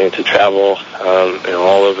getting to travel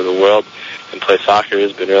all over the world and play soccer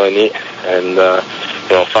has been really neat. And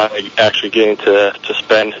finally actually getting to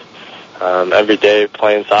spend every day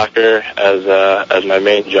playing soccer as my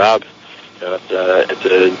main job.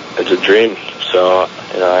 It's a dream. So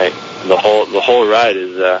the whole ride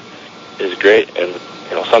is great, and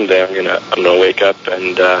someday I'm gonna wake up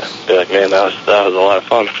and be like, man, that was a lot of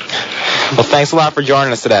fun. Well, thanks a lot for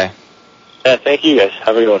joining us today. Yeah, thank you guys.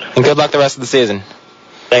 Have a good one. And good luck the rest of the season.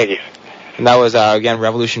 Thank you. And that was again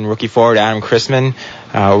Revolution rookie forward Adam Cristman.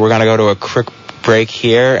 We're gonna go to a quick break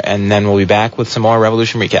here, and then we'll be back with some more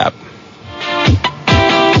Revolution recap.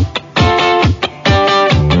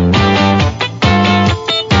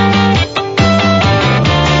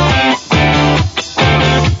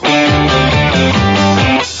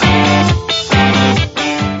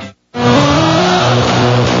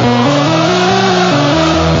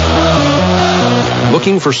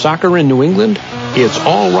 Looking for soccer in New England? It's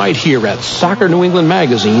all right here at Soccer New England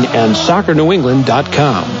Magazine and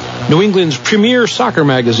soccernewengland.com. New England's premier soccer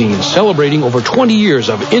magazine, celebrating over 20 years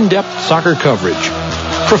of in-depth soccer coverage.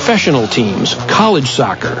 Professional teams, college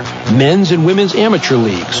soccer, men's and women's amateur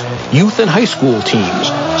leagues, youth and high school teams.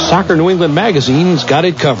 Soccer New England Magazine's got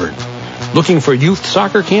it covered. Looking for youth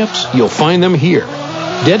soccer camps? You'll find them here.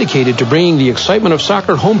 Dedicated to bringing the excitement of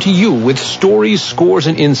soccer home to you with stories, scores,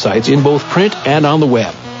 and insights in both print and on the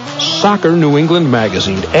web. Soccer New England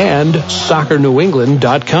Magazine and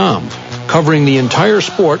soccernewengland.com. Covering the entire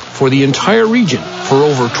sport for the entire region for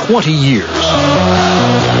over 20 years.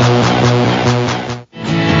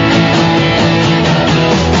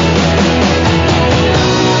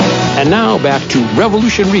 And now back to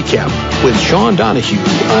Revolution Recap with Sean Donahue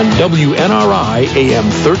on WNRI AM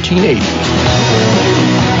 1380.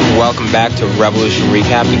 Welcome back to Revolution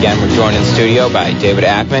Recap. Again, we're joined in studio by Dave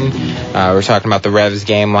Akman. We're talking about the Revs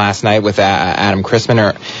game last night with Adam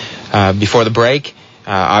Cristman before the break.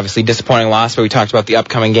 Obviously, disappointing loss, but we talked about the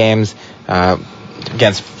upcoming games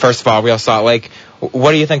against, first of all, Real Salt Lake.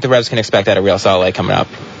 What do you think the Revs can expect out of Real Salt Lake coming up?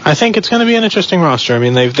 I think it's going to be an interesting roster. I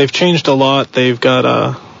mean, they've changed a lot. They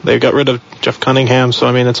got rid of Jeff Cunningham, so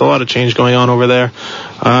I mean, it's a lot of change going on over there.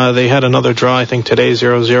 They had another draw, I think today,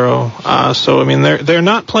 0-0. So I mean, they're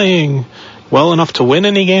not playing well enough to win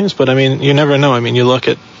any games, but I mean, you never know. I mean, you look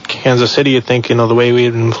at Kansas City, you'd think, the way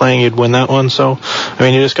we've been playing, you'd win that one. So I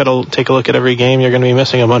mean, you just got to take a look at every game. You're going to be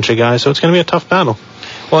missing a bunch of guys, so it's going to be a tough battle.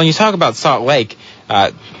 Well, when you talk about Salt Lake,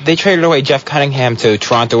 they traded away Jeff Cunningham to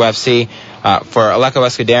Toronto FC for Aleko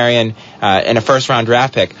Eskandarian in a first-round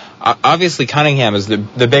draft pick. Obviously, Cunningham is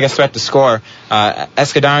the biggest threat to score.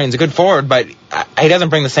 Eskandarian's a good forward, but he doesn't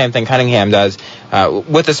bring the same thing Cunningham does.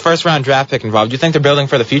 With this first-round draft pick involved, do you think they're building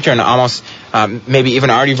for the future and almost maybe even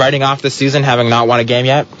already writing off this season, having not won a game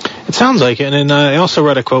yet? It sounds like it. And I also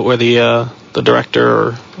read a quote where the director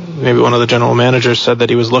or maybe one of the general managers said that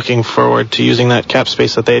he was looking forward to using that cap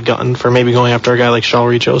space that they had gotten for maybe going after a guy like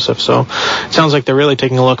Shalry Joseph. So it sounds like they're really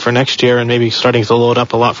taking a look for next year and maybe starting to load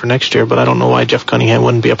up a lot for next year, but I don't know why Jeff Cunningham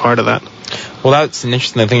wouldn't be a part of that. Well, that's an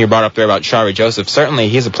interesting thing you brought up there about Shalry Joseph. Certainly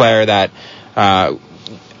he's a player that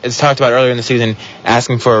it's talked about earlier in the season,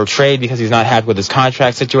 asking for a trade because he's not happy with his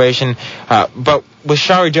contract situation. But with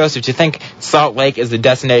Shalry Joseph, do you think Salt Lake is the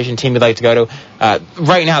destination team you'd like to go to?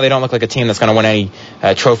 Right now, they don't look like a team that's going to win any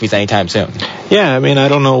trophies anytime soon. Yeah, I mean, I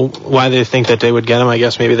don't know why they think that they would get him. I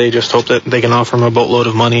guess maybe they just hope that they can offer him a boatload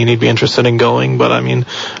of money and he'd be interested in going. But, I mean,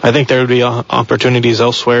 I think there would be opportunities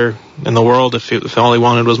elsewhere in the world if all he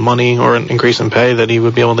wanted was money or an increase in pay that he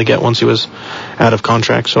would be able to get once he was out of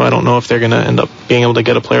contract. So I don't know if they're going to end up being able to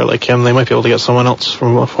get a player like him. They might be able to get someone else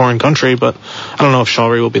from a foreign country, but I don't know if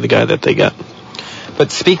Shalry will be the guy that they get.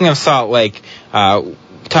 But speaking of Salt Lake,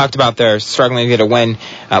 talked about their struggling to get a win.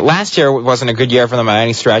 Last year wasn't a good year for them by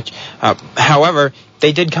any stretch. However,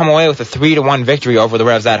 they did come away with a 3-1 victory over the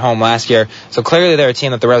Revs at home last year. So clearly they're a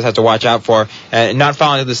team that the Revs have to watch out for and not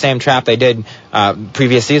fall into the same trap they did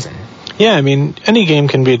previous season. Yeah, I mean, any game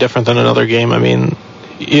can be different than another game. I mean,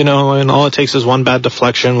 and all it takes is one bad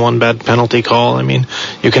deflection, one bad penalty call. I mean,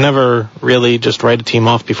 you can never really just write a team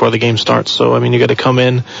off before the game starts. So, I mean, you got to come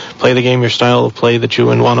in, play the game, your style of play that you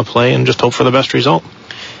want to play, and just hope for the best result.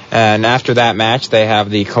 And after that match, they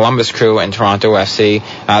have the Columbus Crew and Toronto FC,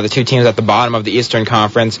 the two teams at the bottom of the Eastern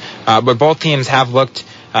Conference. But both teams have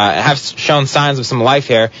shown signs of some life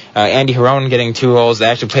here. Andy Herron getting 2 goals. They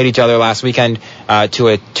actually played each other last weekend to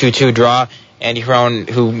a 2-2 draw. Andy Herron,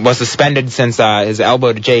 who was suspended since his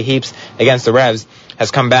elbow to Jay Heaps against the Revs, has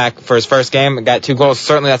come back for his first game and got 2 goals.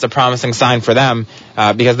 Certainly that's a promising sign for them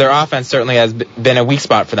because their offense certainly has been a weak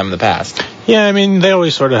spot for them in the past. Yeah, I mean, they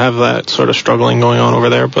always sort of have that sort of struggling going on over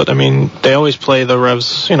there, but I mean, they always play the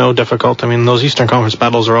Revs, difficult. I mean, those Eastern Conference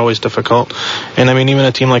battles are always difficult. And I mean, even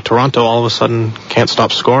a team like Toronto all of a sudden can't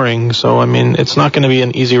stop scoring. So, I mean, it's not going to be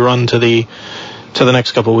an easy run to the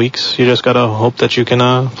next couple of weeks. You just got to hope that you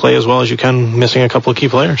can play as well as you can, missing a couple of key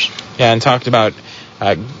players. Yeah, and talked about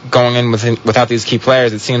going in without these key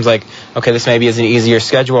players. It seems like, okay, this maybe is an easier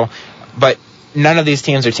schedule, but none of these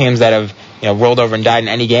teams are teams that have rolled over and died in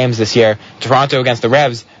any games this year. Toronto against the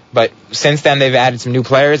Revs, but since then they've added some new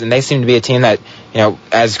players, and they seem to be a team that,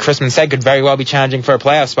 as Cristman said, could very well be challenging for a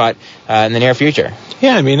playoff spot in the near future.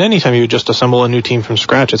 Yeah, I mean, anytime you just assemble a new team from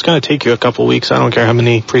scratch, it's going to take you a couple weeks. I don't care how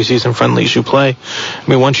many preseason friendlies you play. I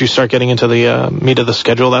mean, once you start getting into the meat of the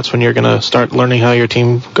schedule, that's when you're going to start learning how your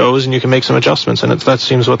team goes, and you can make some adjustments, and that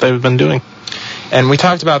seems what they've been doing. And we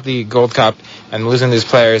talked about the Gold Cup and losing these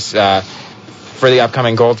players for the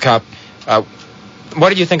upcoming Gold Cup. What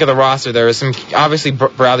did you think of the roster? There was some, obviously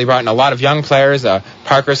Bradley brought in a lot of young players.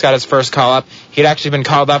 Parkhurst got his first call-up. He'd actually been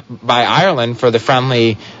called up by Ireland for the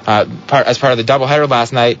friendly as part of the doubleheader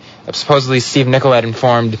last night. Supposedly Steve Nichol had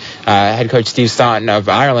informed head coach Steve Staunton of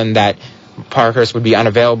Ireland that Parkhurst would be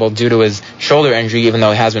unavailable due to his shoulder injury, even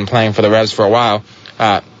though he has been playing for the Revs for a while.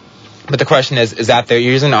 But the question is that their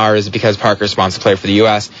reason, or is it because Parkhurst wants to play for the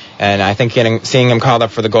U.S.? And I think seeing him called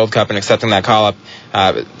up for the Gold Cup and accepting that call-up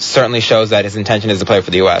certainly shows that his intention is to play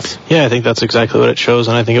for the U.S. Yeah, I think that's exactly what it shows,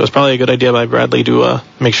 and I think it was probably a good idea by Bradley to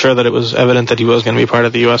make sure that it was evident that he was going to be part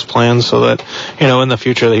of the U.S. plan, so that, in the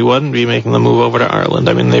future that he wouldn't be making the move over to Ireland.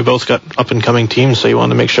 I mean, they both got up-and-coming teams, so you want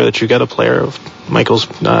to make sure that you get a player of Michael's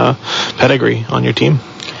pedigree on your team.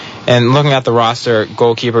 And looking at the roster,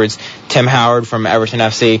 goalkeepers, Tim Howard from Everton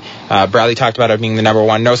FC. Bradley talked about it being the number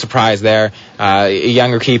one. No surprise there. A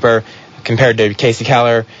younger keeper compared to Casey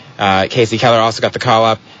Keller. Casey Keller also got the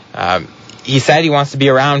call-up. He said he wants to be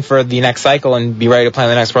around for the next cycle and be ready to play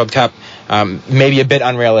in the next World Cup. Maybe a bit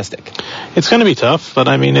unrealistic. It's going to be tough, but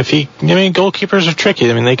I mean, goalkeepers are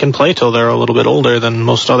tricky. I mean, they can play till they're a little bit older than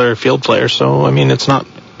most other field players. So, I mean, it's not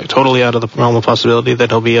totally out of the realm of possibility that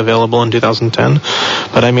he'll be available in 2010.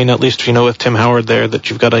 But I mean, at least with Tim Howard there, that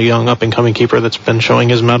you've got a young up-and-coming keeper that's been showing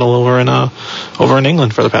his mettle over in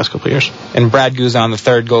England for the past couple of years. And Brad Guzan, the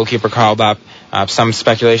third goalkeeper, called up. Some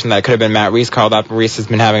speculation that it could have been Matt Reese called up. Reese has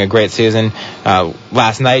been having a great season.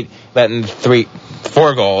 Last night, letting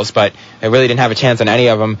 4 goals, but they really didn't have a chance on any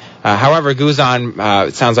of them. However, Guzan,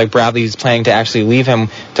 it sounds like Bradley's planning to actually leave him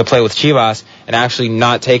to play with Chivas and actually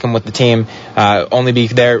not take him with the team, only be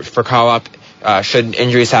there for call-up should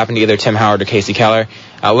injuries happen to either Tim Howard or Casey Keller.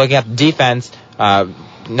 Looking at the defense,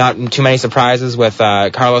 not too many surprises with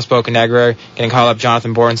Carlos Bocanegra getting called up,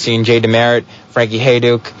 Jonathan Bornstein, Jay Demerit, Frankie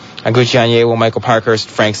Hayduk, Gucci Onyewu, Michael Parkhurst,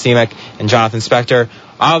 Frank Simic, and Jonathan Spector.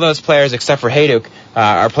 All those players, except for Hayduk,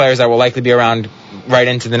 are players that will likely be around right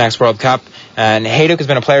into the next World Cup. And Hayduk has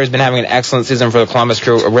been a player who's been having an excellent season for the Columbus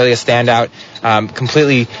Crew, really a standout.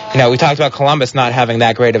 Completely, we talked about Columbus not having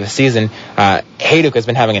that great of a season. Hayduk has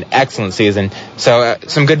been having an excellent season. So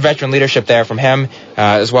some good veteran leadership there from him,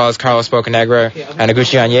 as well as Carlos Bocanegra and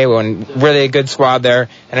Gucci Onyewu, and really a good squad there.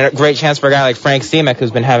 And a great chance for a guy like Frank Simic,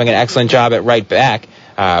 who's been having an excellent job at right back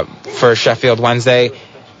for Sheffield Wednesday.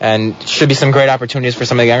 And should be some great opportunities for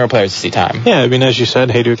some of the younger players to see time. Yeah, I mean, as you said,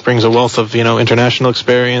 Hayduk brings a wealth of, international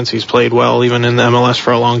experience. He's played well even in the MLS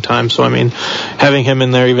for a long time. So, I mean, having him in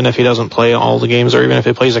there, even if he doesn't play all the games or even if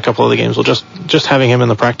he plays a couple of the games, just having him in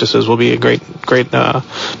the practices will be a great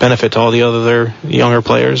benefit to all the other younger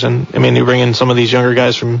players. And, I mean, you bring in some of these younger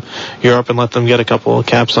guys from Europe and let them get a couple of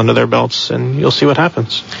caps under their belts, and you'll see what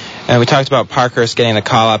happens. And we talked about Parkhurst getting the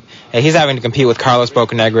call-up. He's having to compete with Carlos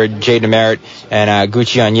Bocanegra, Jay Demerit, and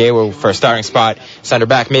Gucci Onyewu for a starting spot, center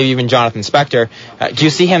back, maybe even Jonathan Spector. Do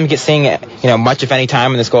you see him seeing much, if any,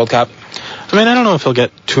 time in this Gold Cup? I mean, I don't know if he'll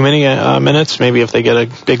get too many minutes. Maybe if they get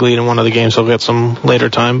a big lead in one of the games, he'll get some later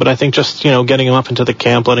time. But I think just, getting him up into the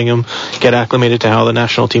camp, letting him get acclimated to how the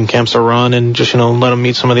national team camps are run, and just, let him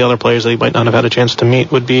meet some of the other players that he might not have had a chance to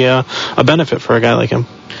meet would be a benefit for a guy like him.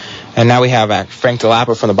 And now we have Frank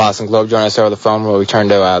Dell'Apa from the Boston Globe joining us over the phone. We'll return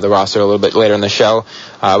to the roster a little bit later in the show.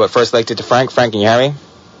 But first, I'd like to get to Frank. Frank, can you hear me?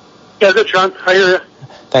 Yeah, good, Sean. I hear you.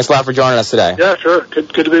 Thanks a lot for joining us today. Yeah, sure.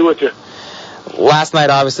 Good to be with you. Last night,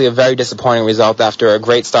 obviously, a very disappointing result after a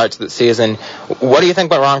great start to the season. What do you think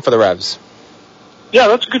went wrong for the Revs? Yeah,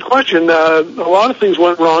 that's a good question. A lot of things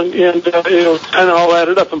went wrong, and kind of all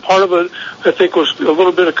added up. And part of it, I think, was a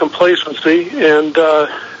little bit of complacency, and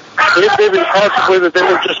maybe possibly that they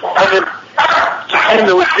were just playing a team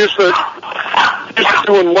that was used to He's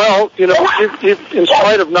doing well, you know, in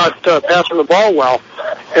spite of not passing the ball well,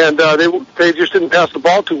 and they just didn't pass the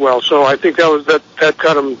ball too well. So I think that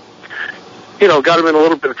got him, you know, got him in a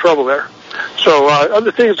little bit of trouble there. So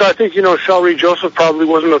other things, I think, you know, Shalrie Joseph probably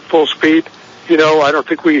wasn't at full speed. You know, I don't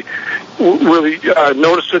think we really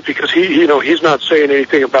noticed it because he's not saying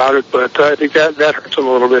anything about it, but I think that hurts him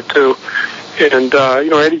a little bit too. And you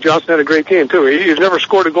know, Eddie Johnson had a great game too. He's never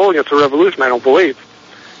scored a goal against the Revolution, I don't believe.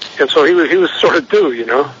 And so he was sort of due, you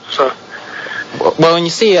know. So. Well, when you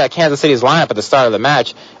see Kansas City's lineup at the start of the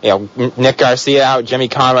match, you know, Nick Garcia out, Jimmy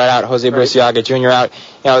Conrad out, Jose Bruciaga Jr. out,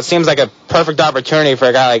 you know, it seems like a perfect opportunity for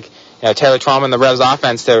a guy like, you know, Taylor Twellman and the Revs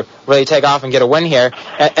offense to really take off and get a win here.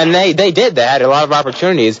 And they did. They had a lot of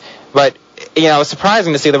opportunities. But, you know, it's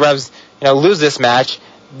surprising to see the Revs, you know, lose this match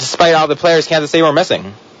despite all the players Kansas City were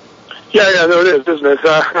missing. Yeah, no, it is, isn't it?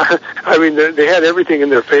 I mean, they had everything in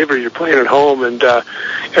their favor. You're playing at home, and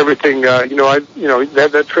everything. You know,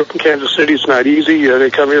 that trip from Kansas City is not easy. They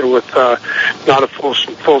come here with not a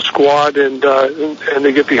full squad, and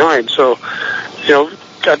they get behind. So, you know,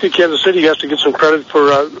 I think Kansas City has to get some credit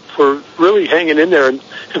for really hanging in there and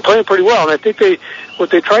playing pretty well. And I think what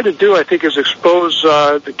they tried to do, I think, is expose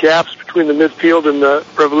the gaps between the midfield and the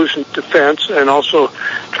Revolution defense, and also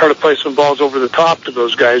try to play some balls over the top to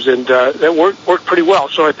those guys. And that worked pretty well.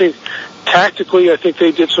 So I think tactically, I think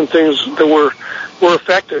they did some things that were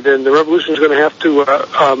effective, and the Revolution is going to have to,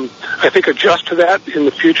 I think, adjust to that in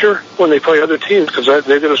the future when they play other teams, because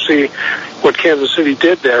they're going to see what Kansas City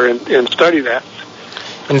did there and study that.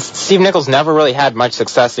 And Steve Nichols never really had much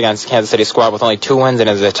success against the Kansas City squad, with only 2 wins in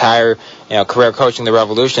his entire, you know, career coaching the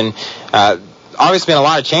Revolution. Obviously been a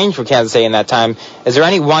lot of change for Kansas City in that time. Is there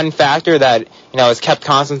any one factor that, you know, has kept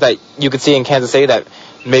constant that you could see in Kansas City that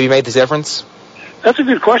maybe made the difference? That's a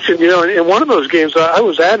good question. You know, in one of those games, I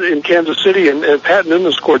was at it in Kansas City, and Pat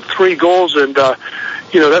Noonan scored 3 goals, and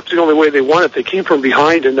you know, that's the only way they won it. They came from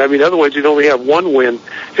behind, and I mean, otherwise you'd only have 1 win,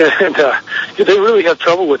 and they really have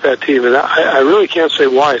trouble with that team, and I really can't say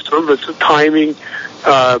why. Some of it's the timing,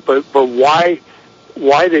 but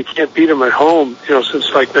why they can't beat them at home, you know, since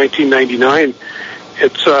like 1999,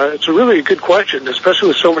 it's a really good question, especially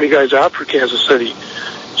with so many guys out for Kansas City.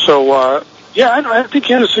 So yeah, I think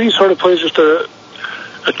Kansas City sort of plays just a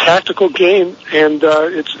tactical game, and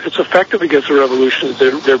it's effective against the Revolution.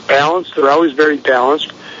 They're balanced. They're always very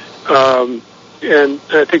balanced, and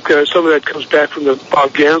I think some of that comes back from the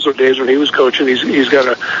Bob Gansler days when he was coaching. He's got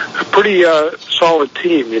a pretty solid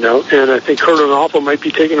team, you know, and I think Curtin Alpha might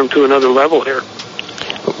be taking them to another level here.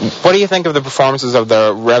 What do you think of the performances of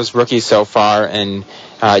the Revs rookies so far, and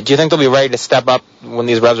do you think they'll be ready to step up when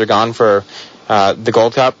these Revs are gone for the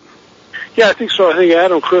Gold Cup? Yeah, I think so. I think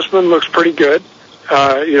Adam Cristman looks pretty good.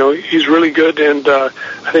 You know, he's really good, and I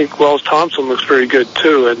think Wells Thompson looks very good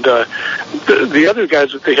too. And the other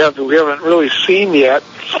guys that they have that we haven't really seen yet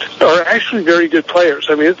are actually very good players.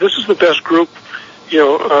 I mean, this is the best group, you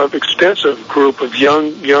know, extensive group of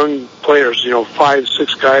young players. You know, 5,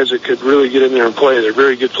 6 guys that could really get in there and play. They're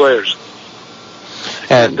very good players.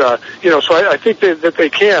 And you know, so I think that they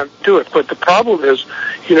can do it. But the problem is,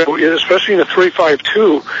 you know, especially in a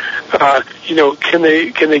 3-5-2, you know, can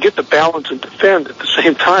they get the balance and defend at the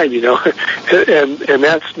same time? You know, and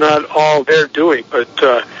that's not all they're doing. But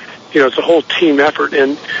you know, it's a whole team effort.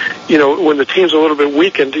 And you know, when the team's a little bit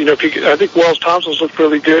weakened, you know, I think Wells Thompson's looked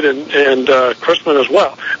really good, and Cristman as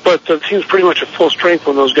well. But the team's pretty much at full strength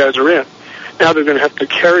when those guys are in. Now they're going to have to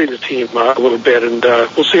carry the team a little bit, and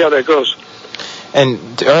we'll see how that goes.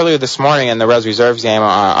 And earlier this morning in the Revs Reserves game,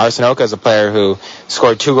 Arsenoka is a player who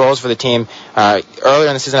scored 2 goals for the team. Earlier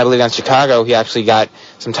in the season, I believe, against Chicago, he actually got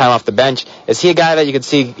some time off the bench. Is he a guy that you could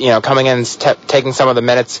see, you know, coming in and taking some of the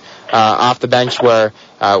minutes off the bench where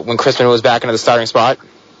when Cristman was back into the starting spot?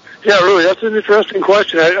 Yeah, really, that's an interesting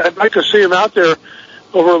question. I'd like to see him out there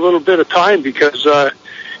over a little bit of time, because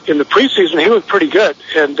in the preseason he looked pretty good,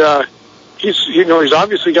 and he's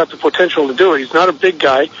obviously got the potential to do it. He's not a big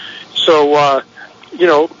guy, so you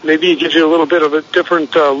know, maybe he gives you a little bit of a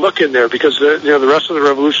different look in there, because you know, the rest of the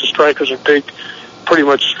Revolution strikers are big, pretty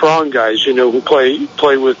much strong guys, you know, who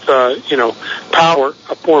play with you know, power,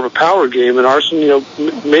 more of a power game, and Arson, you know,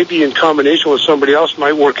 maybe in combination with somebody else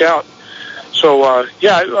might work out. So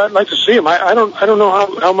yeah, I'd like to see him. I don't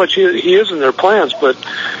know how much he is in their plans, but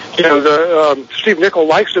you know, Steve Nichols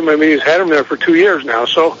likes him. I mean, he's had him there for 2 years now,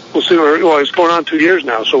 so we'll see. Well, it's going on 2 years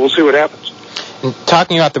now, so we'll see what happens. And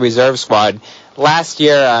talking about the reserve squad, last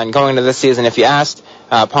year and going into this season, if you asked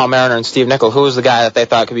Paul Mariner and Steve Nichols who was the guy that they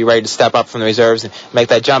thought could be ready to step up from the reserves and make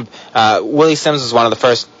that jump, Willie Sims was one of the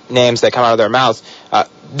first names that come out of their mouths.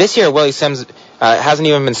 This year, Willie Sims hasn't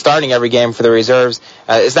even been starting every game for the reserves.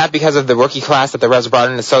 Is that because of the rookie class that the Revs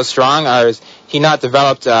brought in is so strong, or is he not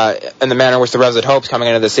developed in the manner in which the Revs had hoped coming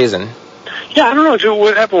into the season? Yeah, I don't know, Joe,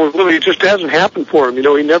 what happened with Willie. It just hasn't happened for him.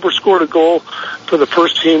 He never scored a goal for the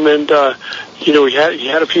first team, and he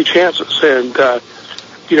had a few chances, and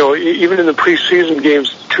even in the preseason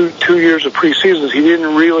games, two years of preseasons, he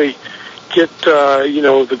didn't really get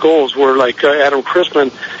the goals. Where like Adam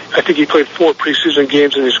Cristman, I think he played 4 preseason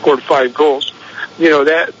games and he scored 5 goals.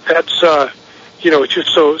 That's it's just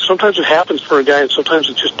so sometimes it happens for a guy and sometimes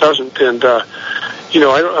it just doesn't. And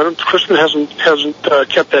Cristman hasn't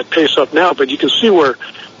kept that pace up now, but you can see where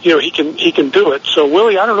he can do it. So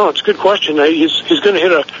Willie, I don't know. It's a good question. He's going to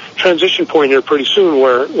hit a transition point here pretty soon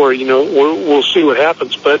where we'll see what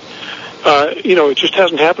happens. But it just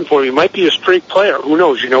hasn't happened for him. He might be a straight player. Who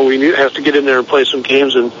knows? He has to get in there and play some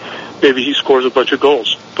games, and maybe he scores a bunch of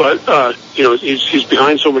goals. But he's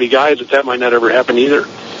behind so many guys that might not ever happen either.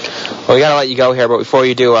 Well, we got to let you go here, but before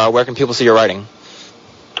you do, where can people see your writing?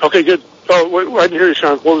 Okay, good. Oh, I didn't hear you,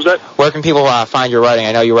 Sean. What was that? Where can people find your writing?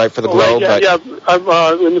 I know you write for the Globe. Right, yeah.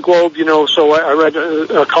 I'm in the Globe, so I read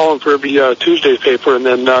a column for every Tuesday paper, and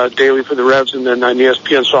then daily for the Revs, and then on the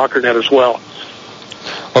ESPN Soccer Net as well.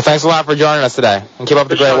 Well, thanks a lot for joining us today, and keep up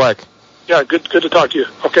the great work. Yeah, good to talk to you.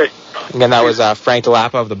 Okay. Again, that was Frank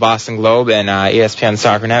Dell'Apa of the Boston Globe and ESPN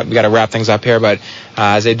Soccer Net. We got to wrap things up here, but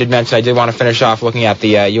as I did mention, I did want to finish off looking at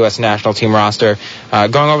the U.S. national team roster.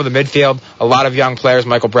 Going over the midfield, a lot of young players: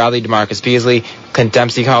 Michael Bradley, DeMarcus Beasley, Clint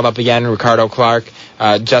Dempsey called up again, Ricardo Clark,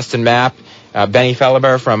 Justin Mapp, Benny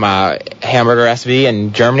Felleber from Hamburger SV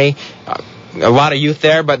in Germany. A lot of youth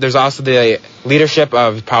there, but there's also the leadership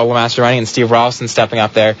of Paolo Mastroeni and Steve Ralston stepping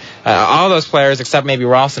up there. All those players, except maybe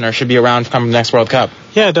Ralston, should be around to come to the next World Cup.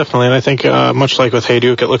 Yeah, definitely. And I think much like with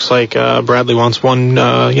Hayduk, it looks like Bradley wants one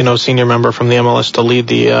senior member from the MLS to lead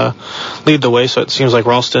the way. So it seems like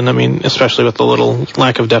Ralston, especially with the little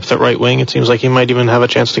lack of depth at right wing, it seems like he might even have a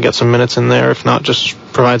chance to get some minutes in there, if not just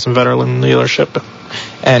provide some veteran leadership.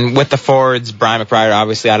 And with the forwards, Brian McBride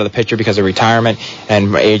obviously out of the picture because of retirement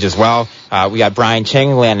and age as well. We got Brian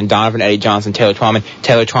Ching, Landon Donovan, Eddie Johnson, Taylor Twellman.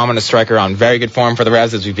 Taylor Twellman, a striker on very good form for the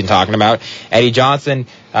Revs, as we've been talking about. Eddie Johnson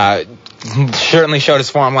certainly showed his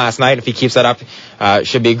form last night. If he keeps that up,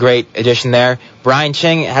 should be a great addition there. Brian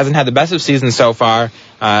Ching hasn't had the best of seasons so far.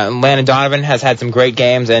 Landon Donovan has had some great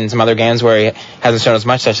games and some other games where he hasn't shown as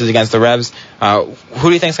much, such as against the Revs. Who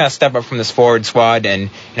do you think is going to step up from this forward squad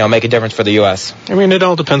and make a difference for the U.S.? It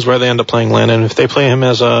all depends where they end up playing Landon. If they play him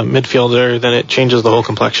as a midfielder, then it changes the whole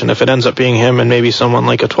complexion. If it ends up being him and maybe someone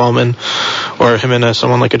like a Twellman or him and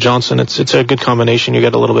someone like a Johnson, it's a good combination. You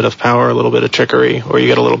get a little bit of power, a little bit of trickery, or you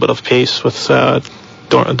get a little bit of pace with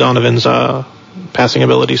Donovan's passing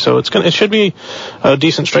ability. So it should be a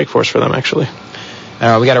decent strike force for them, actually.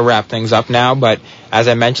 We got to wrap things up now, but as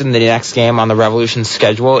I mentioned, the next game on the Revolution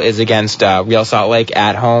schedule is against Real Salt Lake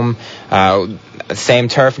at home. Same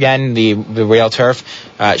turf again, the Real turf.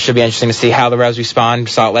 It should be interesting to see how the Revs respond.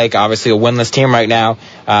 Salt Lake, obviously a winless team right now.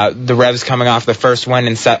 The Revs coming off the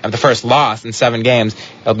first loss in 7 games.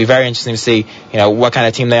 It'll be very interesting to see, what kind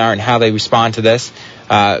of team they are and how they respond to this.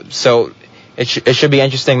 So it should be an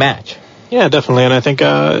interesting match. Yeah, definitely. And I think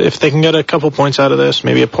if they can get a couple points out of this,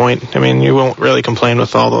 maybe a point, you won't really complain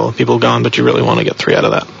with all the people gone, but you really want to get 3 out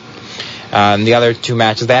of that. And the other 2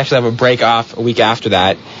 matches, they actually have a break off a week after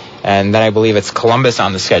that, and then I believe it's Columbus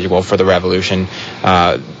on the schedule for the Revolution.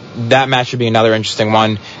 That match should be another interesting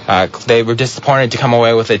one. They were disappointed to come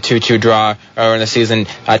away with a 2-2 draw earlier in the season.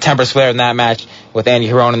 Tempers flared in that match with Andy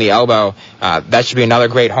Hirone in the elbow. That should be another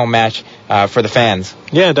great home match for the fans.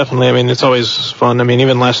 Yeah, definitely. It's always fun.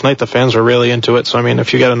 Even last night the fans were really into it. So,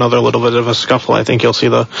 if you get another little bit of a scuffle, I think you'll see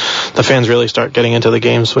the fans really start getting into the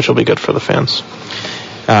games, which will be good for the fans.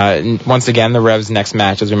 Once again, the Revs' next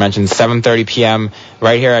match, as we mentioned, 7:30 p.m.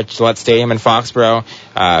 right here at Gillette Stadium in Foxborough.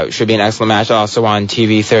 Should be an excellent match, also on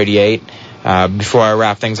TV 38. Before I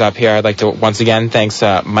wrap things up here, I'd like to once again thanks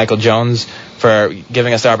Michael Jones for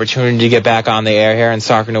giving us the opportunity to get back on the air here in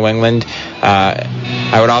Soccer New England.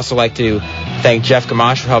 I would also like to thank Jeff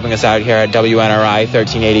Gamache for helping us out here at WNRI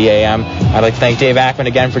 1380 AM. I'd like to thank Dave Akman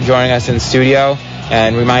again for joining us in studio,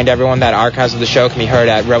 and remind everyone that archives of the show can be heard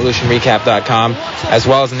at revolutionrecap.com as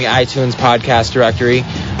well as in the iTunes podcast directory.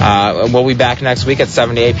 We'll be back next week at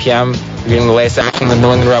 7 to 8 p.m. reading the latest action of the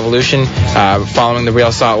New England Revolution following the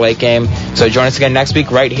Real Salt Lake game. So join us again next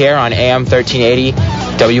week right here on AM 1380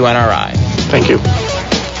 WNRI. Thank you.